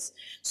choices.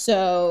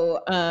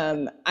 So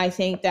I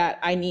think that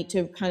I need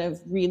to kind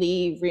of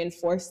really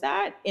reinforce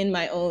that in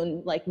my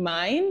own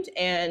mind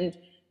and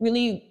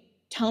really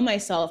tell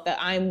myself that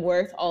I'm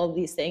worth all of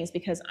these things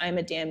because I'm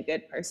a damn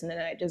good person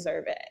and I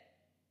deserve it.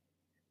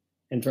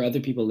 And for other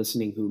people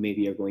listening who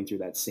maybe are going through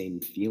that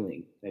same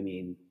feeling, I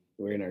mean,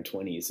 we're in our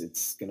 20s,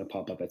 it's going to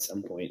pop up at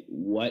some point.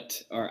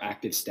 What are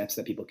active steps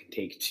that people can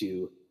take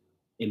to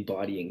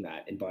embodying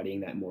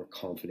that more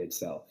confident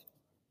self?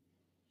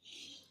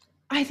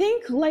 I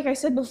think, like I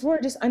said before,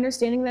 just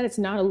understanding that it's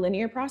not a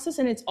linear process,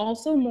 and it's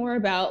also more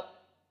about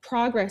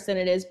progress than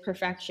it is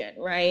perfection,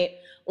 right?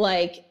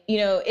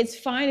 It's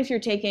fine if you're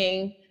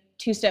taking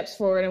 2 steps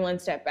forward and 1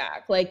 step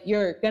back.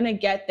 You're gonna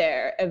get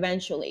there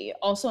eventually.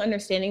 Also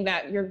understanding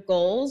that your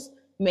goals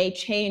may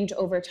change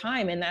over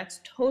time, and that's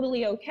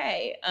totally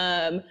okay.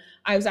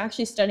 I was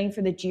actually studying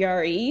for the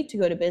GRE to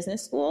go to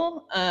business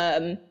school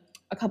a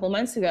couple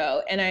months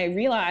ago, and I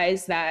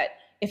realized that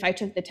if I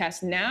took the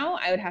test now,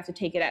 I would have to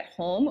take it at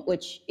home,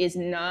 which is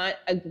not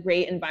a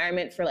great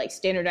environment for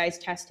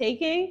standardized test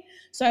taking.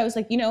 So I was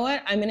like, you know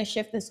what? I'm gonna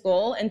shift this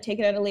goal and take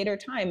it at a later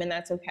time, and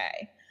that's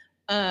okay.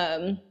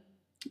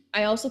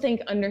 I also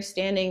think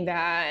understanding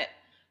that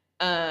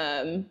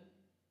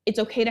it's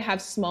okay to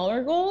have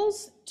smaller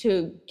goals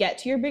to get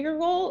to your bigger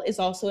goal is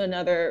also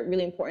another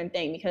really important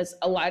thing, because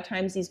a lot of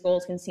times these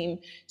goals can seem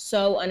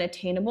so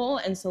unattainable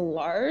and so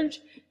large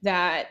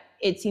that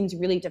it seems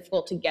really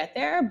difficult to get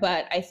there.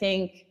 But I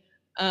think,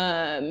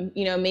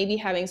 maybe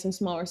having some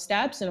smaller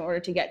steps in order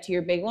to get to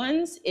your big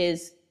ones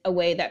is a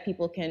way that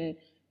people can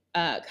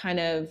kind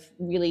of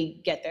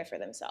really get there for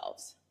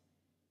themselves.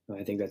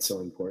 I think that's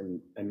so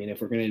important. I mean,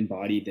 if we're going to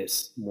embody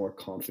this more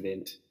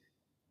confident,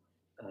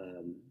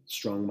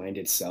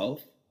 strong-minded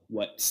self,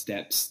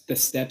 the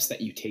steps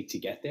that you take to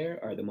get there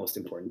are the most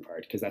important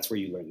part, because that's where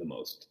you learn the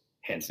most,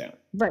 hands down.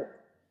 Right.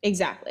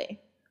 Exactly.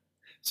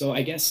 So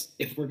I guess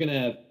if we're going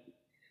to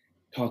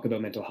talk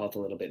about mental health a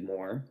little bit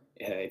more,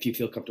 if you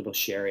feel comfortable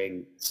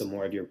sharing some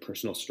more of your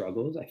personal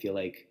struggles, I feel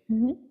like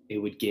it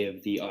would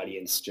give the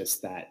audience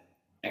just that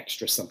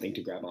extra something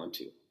to grab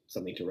onto,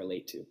 something to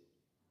relate to.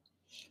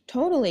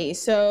 Totally.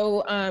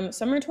 So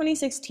summer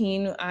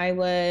 2016, I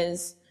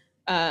was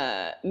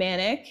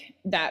manic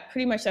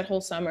pretty much that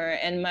whole summer.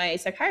 And my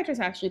psychiatrist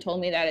actually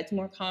told me that it's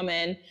more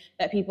common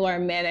that people are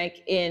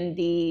manic in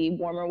the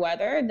warmer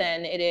weather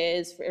than it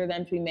is for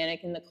them to be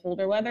manic in the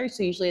colder weather.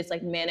 So usually it's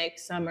like manic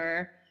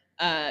summer,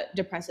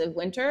 depressive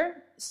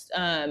winter.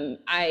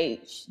 I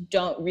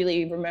don't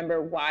really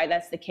remember why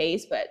that's the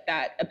case, but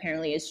that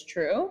apparently is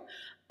true.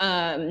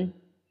 And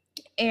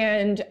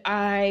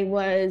I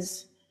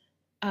was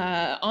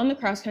on the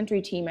cross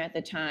country team at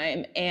the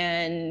time.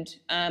 And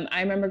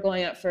I remember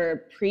going out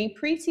for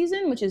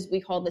preseason, which is,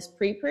 we call this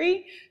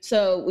pre.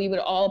 So we would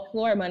all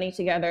pool our money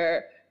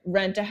together,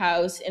 rent a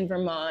house in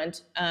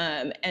Vermont,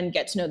 and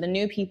get to know the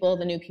new people.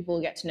 The new people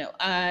would get to know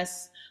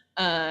us.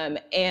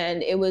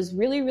 And it was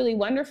really, really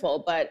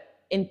wonderful, but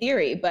in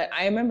theory. But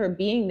I remember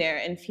being there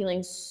and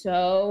feeling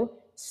so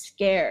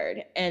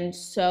scared and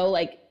so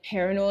like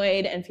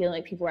paranoid and feeling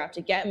like people were out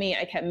to get me.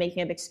 I kept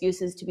making up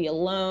excuses to be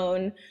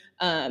alone.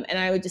 And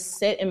I would just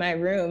sit in my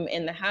room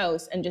in the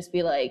house and just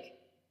be like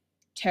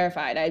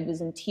terrified. I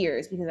was in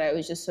tears because I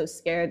was just so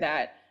scared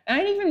that, and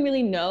I didn't even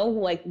really know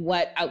like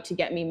what out to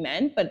get me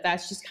meant, but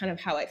that's just kind of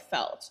how I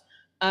felt.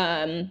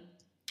 And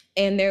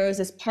there was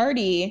this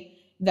party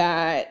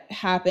that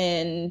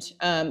happened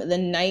the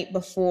night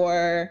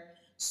before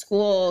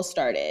school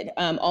started.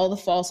 All the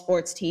fall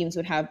sports teams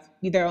would have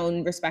their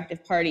own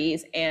respective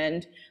parties,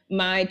 and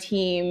my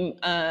team,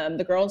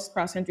 the girls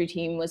cross country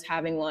team, was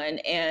having one,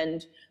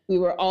 and we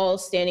were all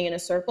standing in a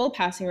circle,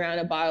 passing around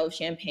a bottle of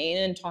champagne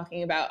and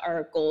talking about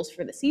our goals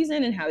for the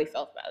season and how we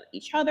felt about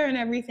each other and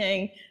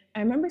everything. I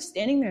remember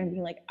standing there and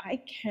being like,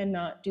 I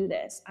cannot do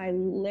this. I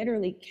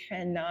literally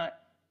cannot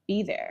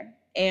be there.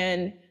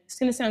 And it's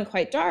going to sound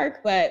quite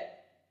dark, but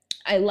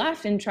I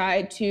left and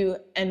tried to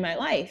end my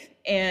life.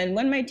 And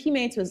one of my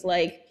teammates was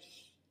like,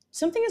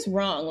 something is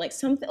wrong. Like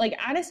something, like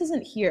Addis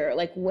isn't here.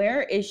 Like,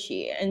 where is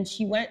she? And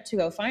she went to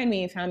go find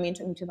me and found me and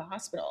took me to the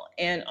hospital.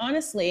 And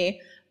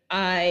honestly,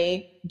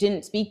 I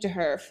didn't speak to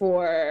her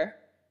for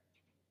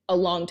a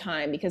long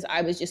time because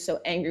I was just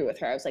so angry with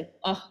her. I was like,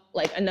 oh,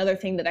 like another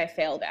thing that I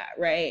failed at,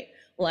 right?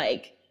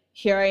 Like,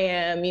 here I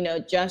am,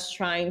 just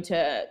trying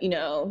to,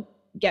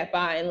 get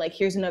by. And like,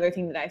 here's another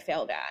thing that I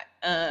failed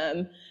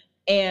at.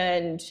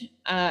 And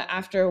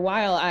after a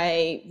while,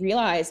 I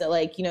realized that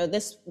like,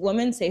 this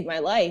woman saved my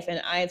life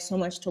and I have so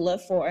much to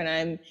live for and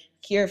I'm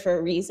here for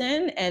a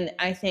reason. And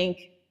I think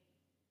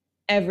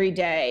every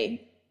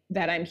day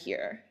that I'm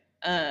here.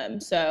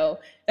 So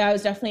that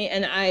was definitely,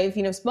 and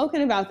I've,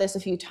 spoken about this a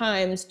few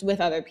times with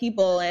other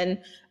people, and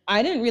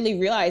I didn't really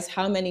realize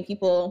how many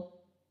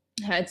people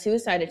had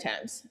suicide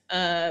attempts.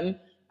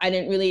 I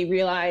didn't really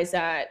realize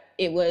that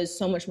it was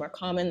so much more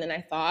common than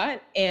I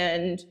thought.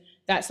 And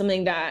that's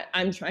something that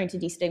I'm trying to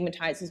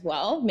destigmatize as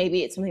well.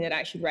 Maybe it's something that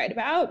I should write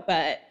about,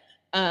 but,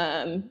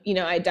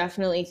 I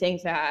definitely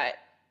think that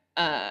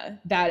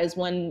that is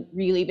one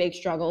really big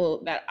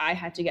struggle that I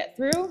had to get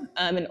through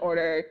in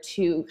order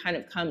to kind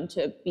of come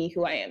to be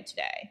who I am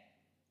today.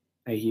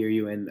 I hear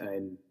you, and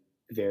I'm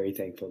very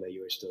thankful that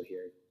you are still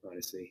here,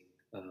 honestly.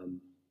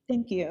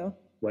 Thank you.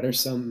 What are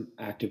some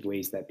active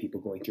ways that people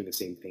going through the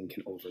same thing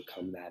can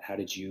overcome that? How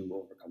did you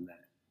overcome that?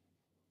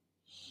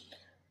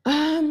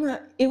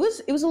 It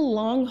was a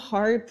long,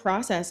 hard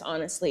process,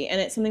 honestly,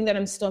 and it's something that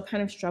I'm still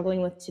kind of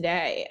struggling with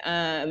today.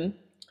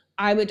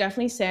 I would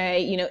definitely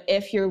say,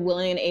 if you're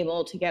willing and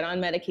able to get on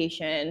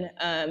medication,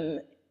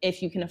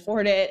 if you can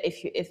afford it,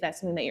 if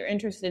that's something that you're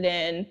interested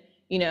in,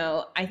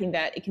 I think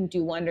that it can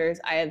do wonders.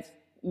 I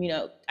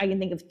can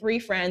think of 3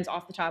 friends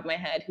off the top of my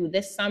head who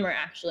this summer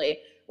actually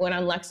went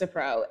on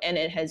Lexapro, and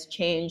it has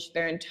changed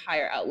their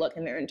entire outlook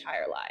and their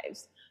entire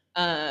lives.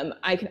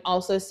 I can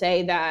also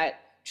say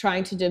that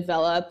trying to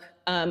develop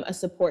a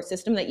support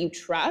system that you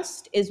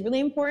trust is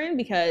really important,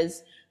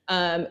 because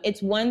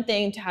it's one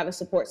thing to have a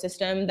support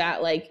system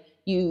that like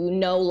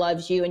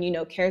loves you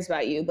and cares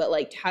about you, but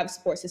like to have a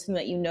support system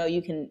that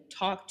you can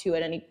talk to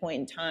at any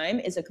point in time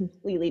is a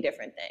completely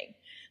different thing.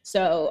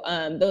 So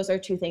those are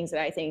 2 things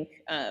that I think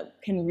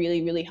can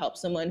really, really help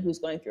someone who's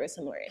going through a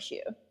similar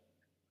issue.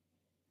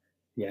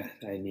 Yeah,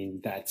 I mean,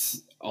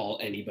 that's all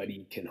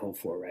anybody can hope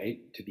for, right?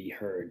 To be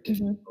heard, to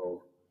Hmm.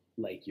 feel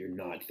like you're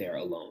not there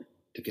alone,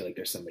 to feel like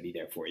there's somebody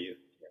there for you.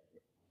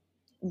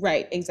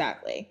 Right,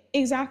 exactly.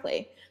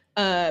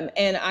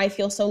 And I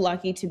feel so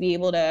lucky to be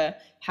able to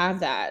have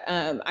that.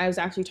 I was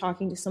actually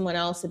talking to someone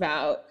else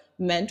about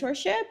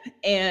mentorship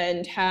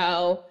and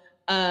how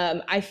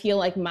I feel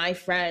like my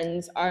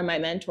friends are my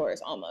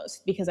mentors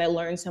almost because I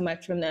learn so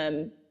much from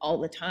them all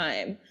the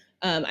time.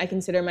 I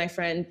consider my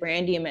friend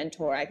Brandy a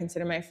mentor. I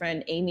consider my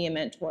friend Amy a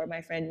mentor,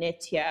 my friend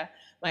Nitya,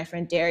 my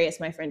friend Darius,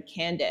 my friend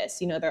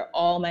Candace. You know, they're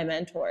all my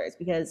mentors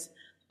because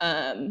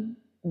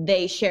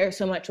they share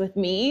so much with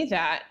me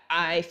that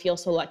I feel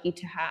so lucky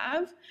to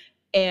have.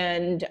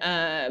 And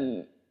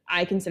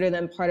I consider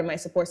them part of my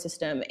support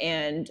system.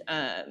 And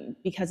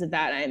because of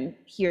that, I'm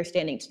here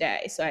standing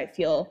today. So I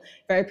feel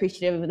very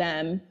appreciative of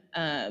them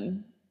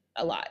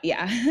a lot.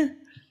 Yeah.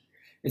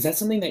 Is that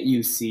something that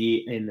you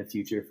see in the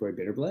future for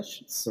Bitter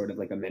Blush? Sort of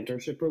like a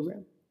mentorship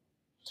program?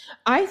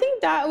 I think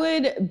that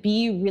would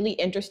be really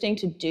interesting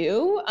to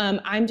do.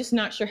 I'm just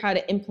not sure how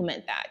to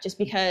implement that just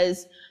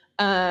because,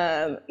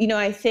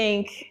 I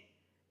think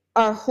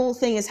our whole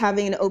thing is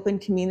having an open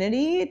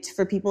community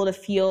for people to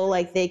feel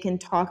like they can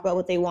talk about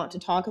what they want to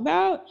talk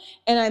about.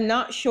 And I'm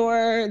not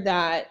sure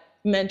that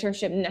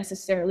mentorship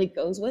necessarily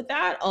goes with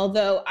that.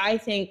 Although I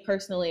think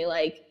personally,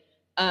 like,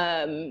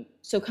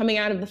 so coming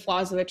out of the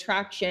Flaws of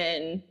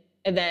Attraction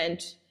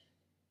event,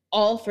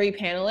 all three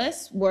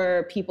panelists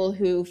were people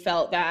who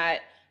felt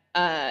that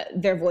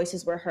their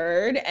voices were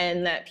heard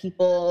and that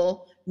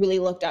people really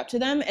looked up to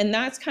them. And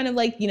that's kind of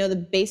like,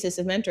 the basis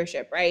of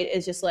mentorship, right?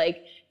 Is just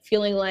like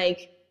feeling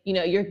like,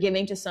 you're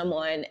giving to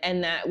someone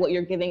and that what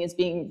you're giving is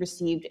being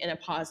received in a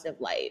positive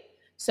light.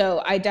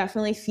 So I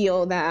definitely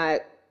feel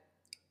that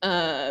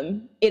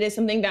it is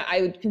something that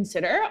I would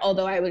consider,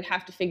 although I would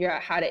have to figure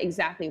out how to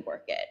exactly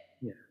work it.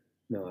 Yeah,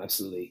 no,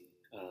 absolutely.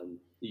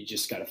 You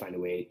just got to find a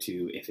way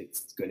to, if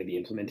it's going to be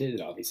implemented,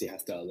 it obviously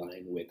has to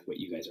align with what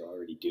you guys are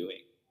already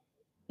doing.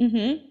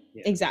 Mm-hmm.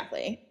 Yeah.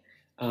 Exactly.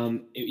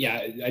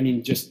 Yeah, I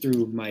mean, just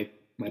through my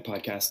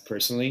podcast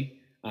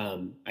personally,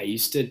 I've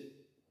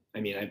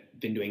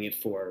been doing it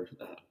for,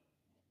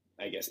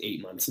 I guess,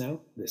 8 months now.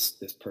 This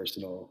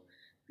personal,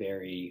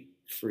 very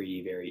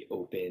free, very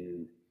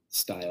open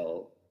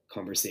style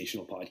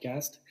conversational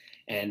podcast,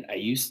 and I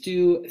used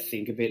to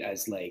think of it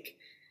as like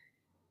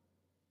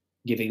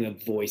giving a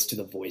voice to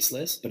the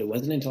voiceless. But it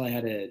wasn't until I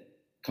had a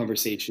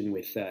conversation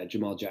with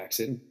Jamal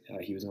Jackson.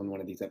 He was on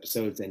one of these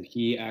episodes, and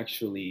he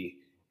actually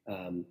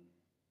um,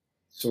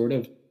 sort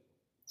of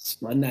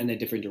spun that in a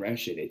different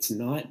direction. It's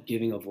not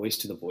giving a voice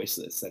to the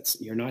voiceless.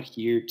 You're not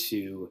here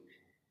to,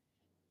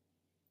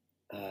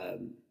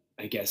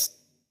 I guess,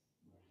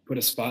 put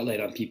a spotlight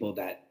on people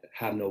that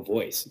have no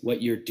voice.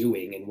 What you're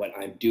doing and what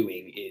I'm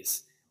doing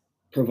is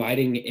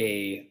providing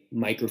a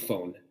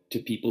microphone to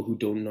people who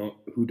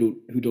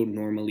don't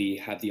normally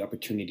have the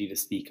opportunity to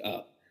speak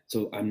up.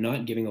 So I'm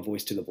not giving a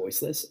voice to the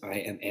voiceless. I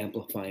am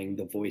amplifying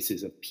the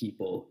voices of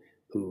people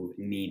who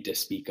need to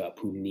speak up,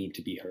 who need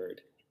to be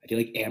heard. I feel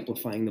like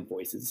amplifying the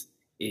voices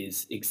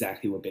is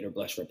exactly what Bitter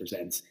Blush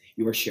represents.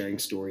 You are sharing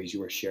stories,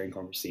 you are sharing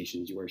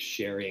conversations, you are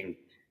sharing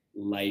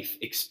life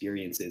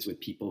experiences with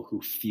people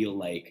who feel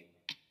like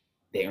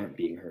they aren't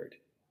being heard.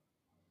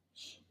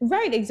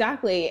 Right,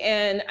 exactly.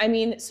 And I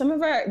mean, some of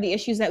the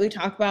issues that we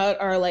talk about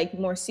are like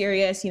more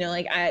serious.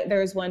 Like there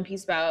was one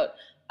piece about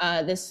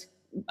this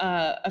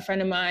a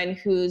friend of mine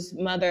whose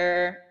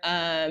mother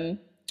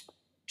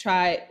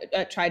tried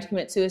to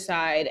commit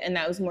suicide, and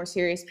that was a more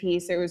serious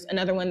piece. There was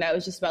another one that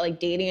was just about like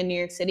dating in New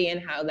York City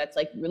and how that's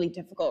like really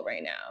difficult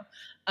right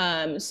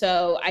now.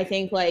 So I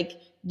think like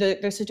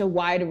there's such a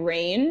wide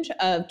range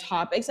of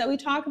topics that we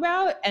talk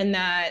about, and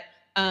that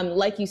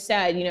like you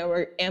said,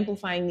 we're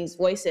amplifying these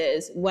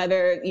voices,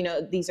 whether,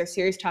 these are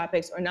serious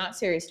topics or not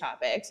serious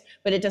topics,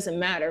 but it doesn't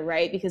matter,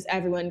 right? Because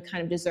everyone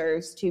kind of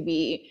deserves to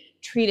be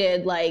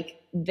treated like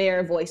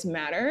their voice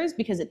matters,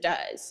 because it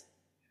does.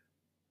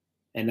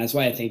 And that's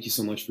why I thank you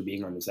so much for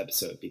being on this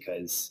episode,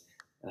 because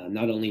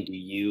not only do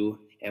you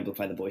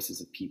amplify the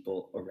voices of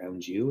people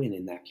around you and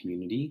in that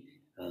community,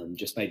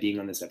 just by being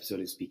on this episode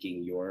and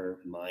speaking your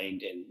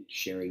mind and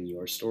sharing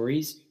your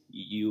stories,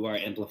 you are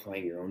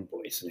amplifying your own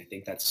voice. And I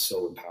think that's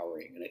so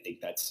empowering. And I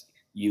think that's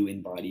you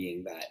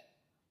embodying that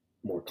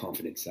more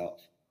confident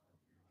self.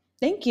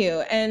 Thank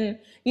you. And,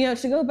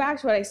 to go back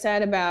to what I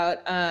said about,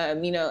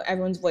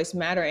 everyone's voice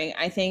mattering,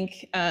 I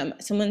think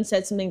someone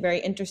said something very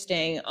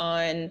interesting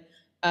on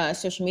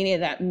social media,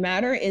 that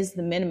matter is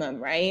the minimum,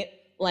 right?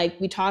 Like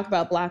we talk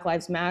about Black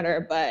Lives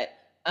Matter, but,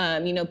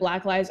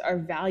 Black lives are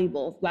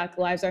valuable. Black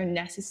lives are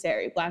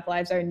necessary. Black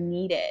lives are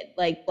needed.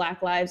 Like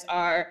Black lives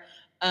are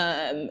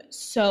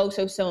so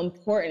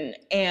important.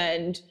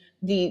 And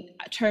the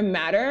term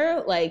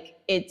matter, like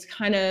it's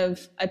kind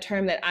of a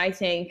term that I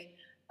think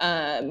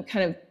kind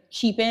of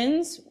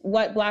cheapens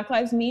what Black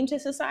lives mean to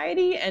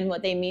society and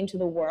what they mean to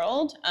the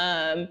world.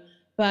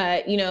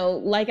 But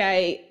like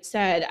I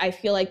said, I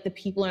feel like the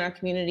people in our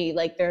community,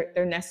 like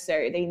they're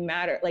necessary. They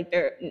matter. Like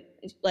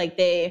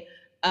they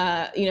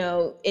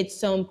it's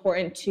so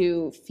important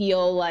to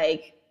feel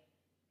like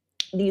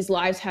these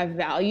lives have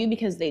value,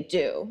 because they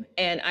do.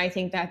 And I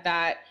think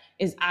that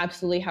is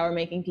absolutely how we're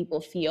making people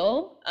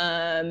feel,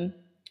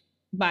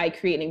 by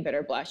creating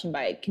Bitter Blush and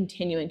by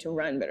continuing to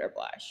run Bitter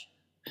Blush.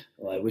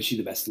 Well, I wish you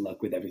the best of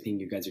luck with everything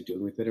you guys are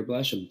doing with Bitter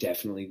Blush. I'm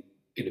definitely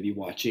going to be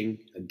watching.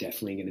 I'm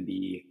definitely going to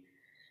be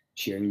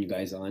cheering you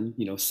guys on,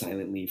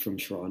 silently from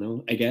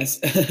Toronto, I guess.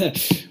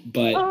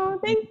 But oh,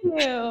 thank you.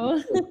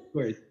 Of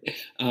course.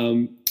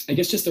 I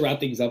guess just to wrap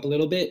things up a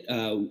little bit,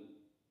 can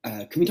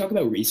we talk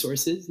about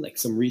resources, like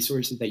some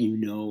resources that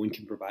and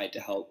can provide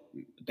to help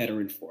better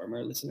inform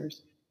our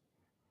listeners?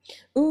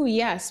 Oh,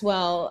 yes.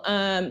 Well,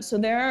 so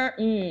there are,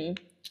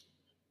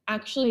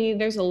 actually,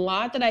 there's a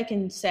lot that I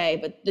can say,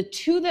 but the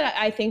two that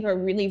I think are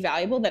really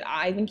valuable that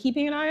I've been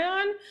keeping an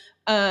eye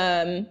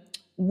on,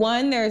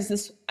 one, there's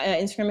this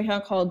Instagram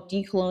account called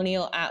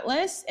Decolonial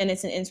Atlas, and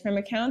it's an Instagram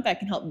account that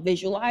can help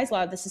visualize a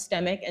lot of the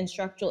systemic and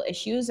structural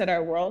issues that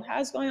our world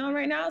has going on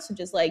right now. So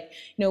just like,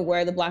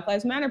 where the Black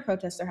Lives Matter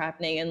protests are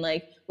happening, and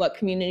like what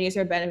communities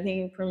are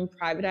benefiting from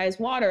privatized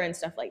water and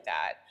stuff like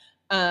that.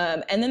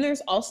 And then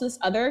there's also this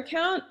other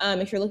account,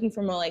 if you're looking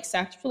for more like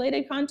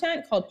sex-related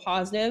content, called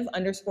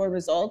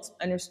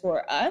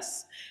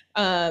positive_results_us,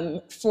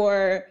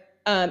 for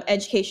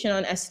education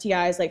on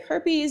STIs like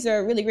herpes. They're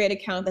a really great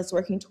account that's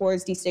working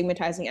towards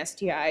destigmatizing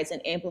STIs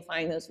and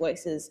amplifying those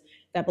voices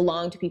that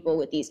belong to people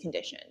with these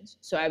conditions.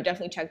 So I would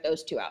definitely check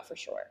those two out for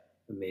sure.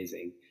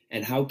 Amazing.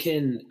 And how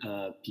can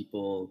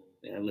people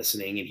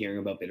listening and hearing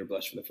about Bitter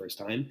Blush for the first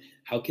time,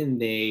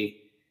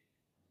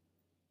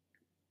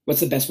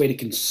 what's the best way to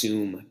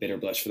consume Bitter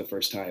Blush for the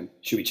first time?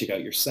 Should we check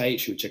out your site?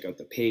 Should we check out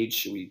the page?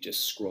 Should we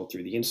just scroll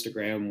through the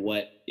Instagram?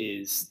 What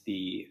is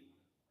the,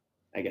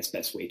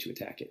 best way to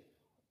attack it?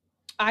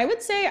 I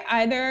would say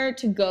either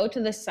to go to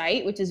the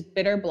site, which is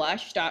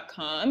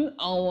bitterblush.com,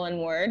 all one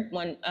word,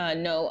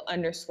 no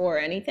underscore or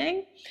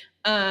anything,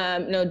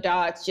 no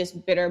dots,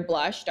 just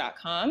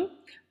bitterblush.com.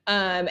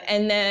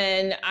 And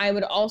then I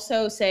would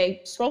also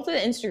say scroll through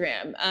the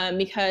Instagram,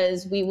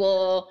 because we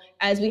will,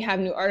 as we have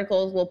new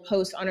articles, we'll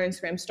post on our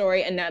Instagram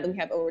story. And now that we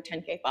have over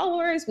 10K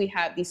followers, we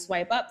have the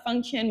swipe up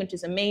function, which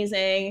is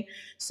amazing.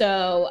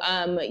 So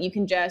you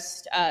can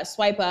just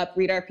swipe up,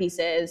 read our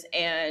pieces,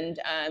 and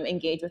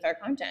engage with our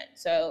content.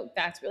 So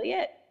that's really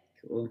it.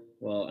 Cool.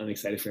 Well, I'm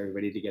excited for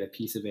everybody to get a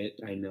piece of it.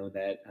 I know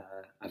that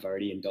I've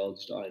already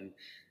indulged on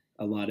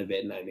a lot of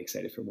it, and I'm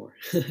excited for more.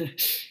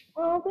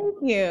 Oh, thank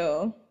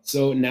you.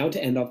 So now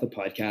to end off the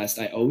podcast,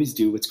 I always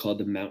do what's called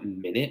the Mountain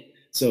Minute.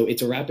 So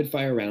it's a rapid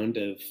fire round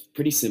of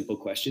pretty simple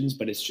questions,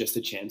 but it's just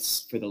a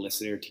chance for the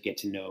listener to get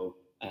to know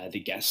the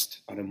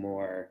guest on a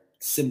more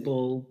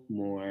simple,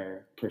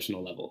 more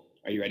personal level.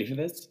 Are you ready for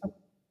this?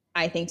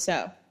 I think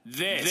so.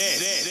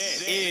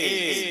 This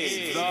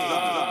is the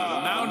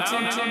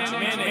Mountain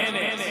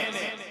Minute.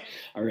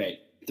 All right.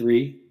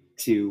 3,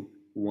 2,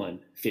 1.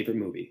 Favorite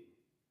movie?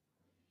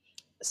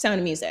 Sound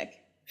of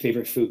Music.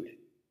 Favorite food?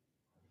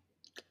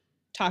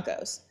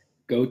 Tacos.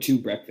 Go-to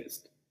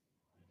breakfast?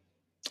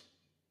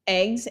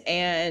 Eggs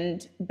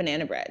and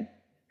banana bread.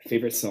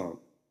 Favorite song?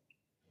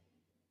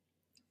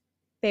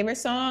 Favorite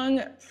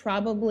song,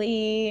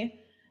 probably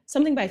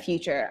something by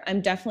Future.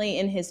 I'm definitely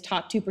in his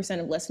top 2%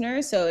 of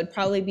listeners, so it'd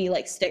probably be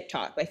like Stick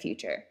Talk by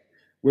Future.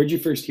 Where'd you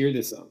first hear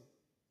this song?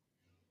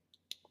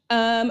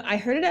 I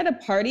heard it at a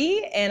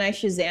party and I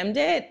Shazammed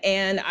it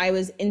and I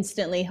was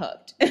instantly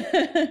hooked.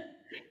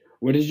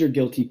 What is your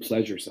guilty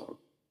pleasure song?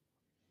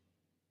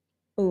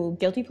 Ooh,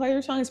 guilty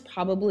pleasure song is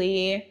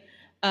probably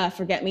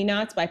Forget Me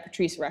Nots by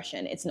Patrice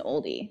Rushen. It's an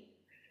oldie.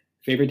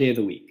 Favorite day of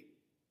the week?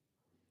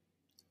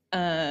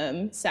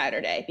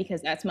 Saturday,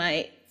 because that's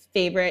my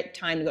favorite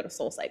time to go to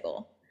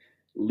SoulCycle.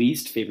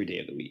 Least favorite day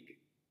of the week?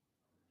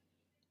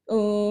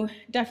 Oh,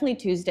 definitely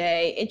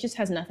Tuesday. It just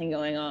has nothing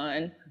going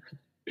on.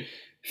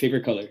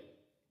 Favorite color?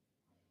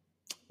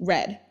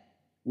 Red.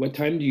 What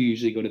time do you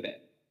usually go to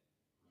bed?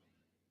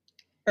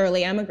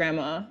 Early. I'm a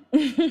grandma.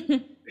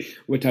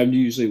 What time do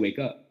you usually wake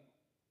up?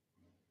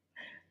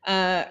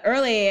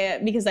 Early,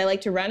 because I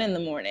like to run in the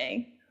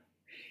morning.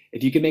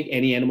 If you could make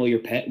any animal your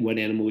pet, what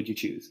animal would you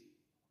choose?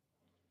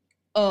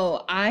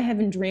 Oh, I have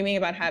been dreaming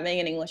about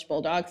having an English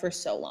bulldog for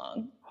so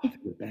long. Oh, they're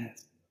the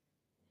best.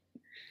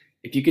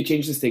 If you could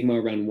change the stigma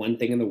around one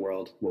thing in the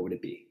world, what would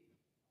it be?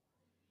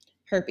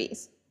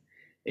 Herpes.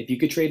 If you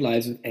could trade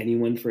lives with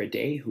anyone for a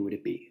day, who would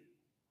it be?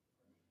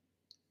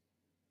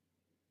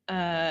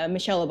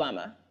 Michelle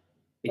Obama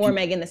or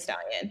Megan Thee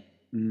Stallion.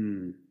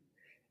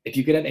 If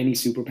you could have any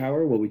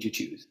superpower, what would you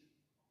choose?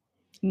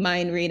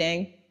 Mind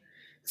reading.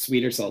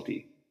 Sweet or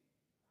salty?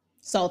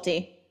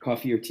 Salty.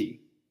 Coffee or tea?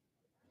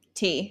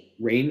 Tea.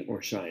 Rain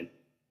or shine?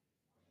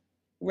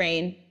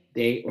 Rain.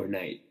 Day or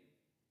night?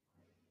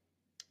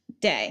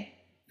 Day.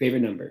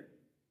 Favorite number?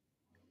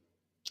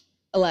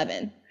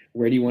 11.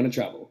 Where do you want to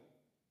travel?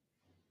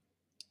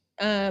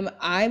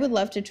 I would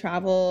love to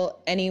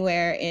travel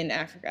anywhere in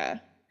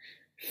Africa.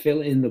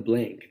 Fill in the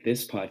blank.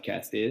 This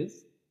podcast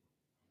is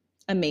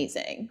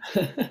amazing.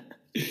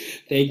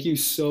 Thank you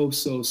so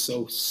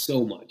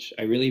much.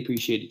 I really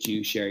appreciated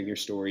you sharing your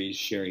stories,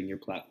 sharing your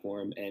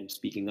platform, and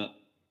speaking up.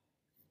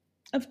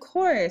 Of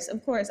course.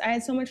 I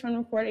had so much fun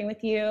recording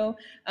with you.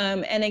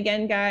 And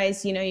again,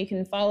 guys, you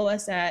can follow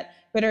us at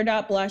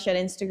bitter.blush at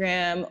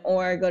Instagram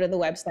or go to the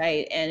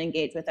website and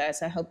engage with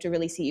us. I hope to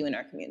really see you in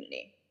our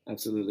community.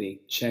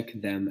 Absolutely. Check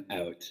them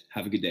out.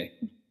 Have a good day.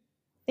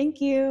 Thank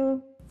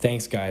you.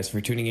 Thanks, guys,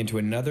 for tuning into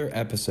another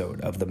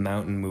episode of the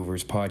Mountain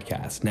Movers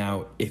podcast.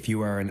 Now, if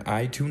you are an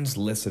iTunes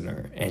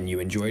listener and you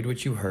enjoyed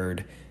what you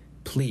heard,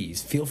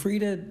 please feel free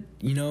to,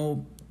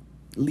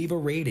 leave a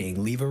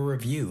rating, leave a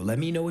review. Let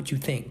me know what you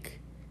think.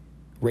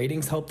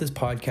 Ratings help this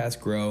podcast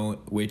grow,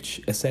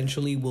 which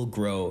essentially will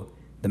grow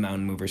the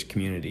Mountain Movers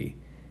community.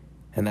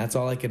 And that's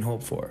all I can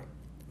hope for.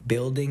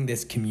 Building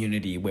this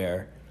community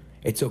where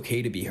it's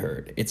okay to be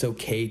heard. It's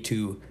okay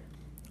to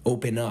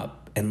open up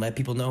and let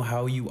people know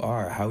how you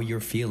are, how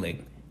you're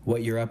feeling,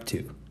 what you're up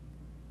to.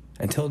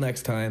 Until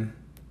next time,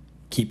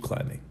 keep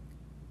climbing.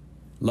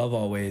 Love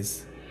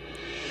always,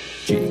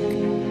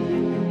 Jake.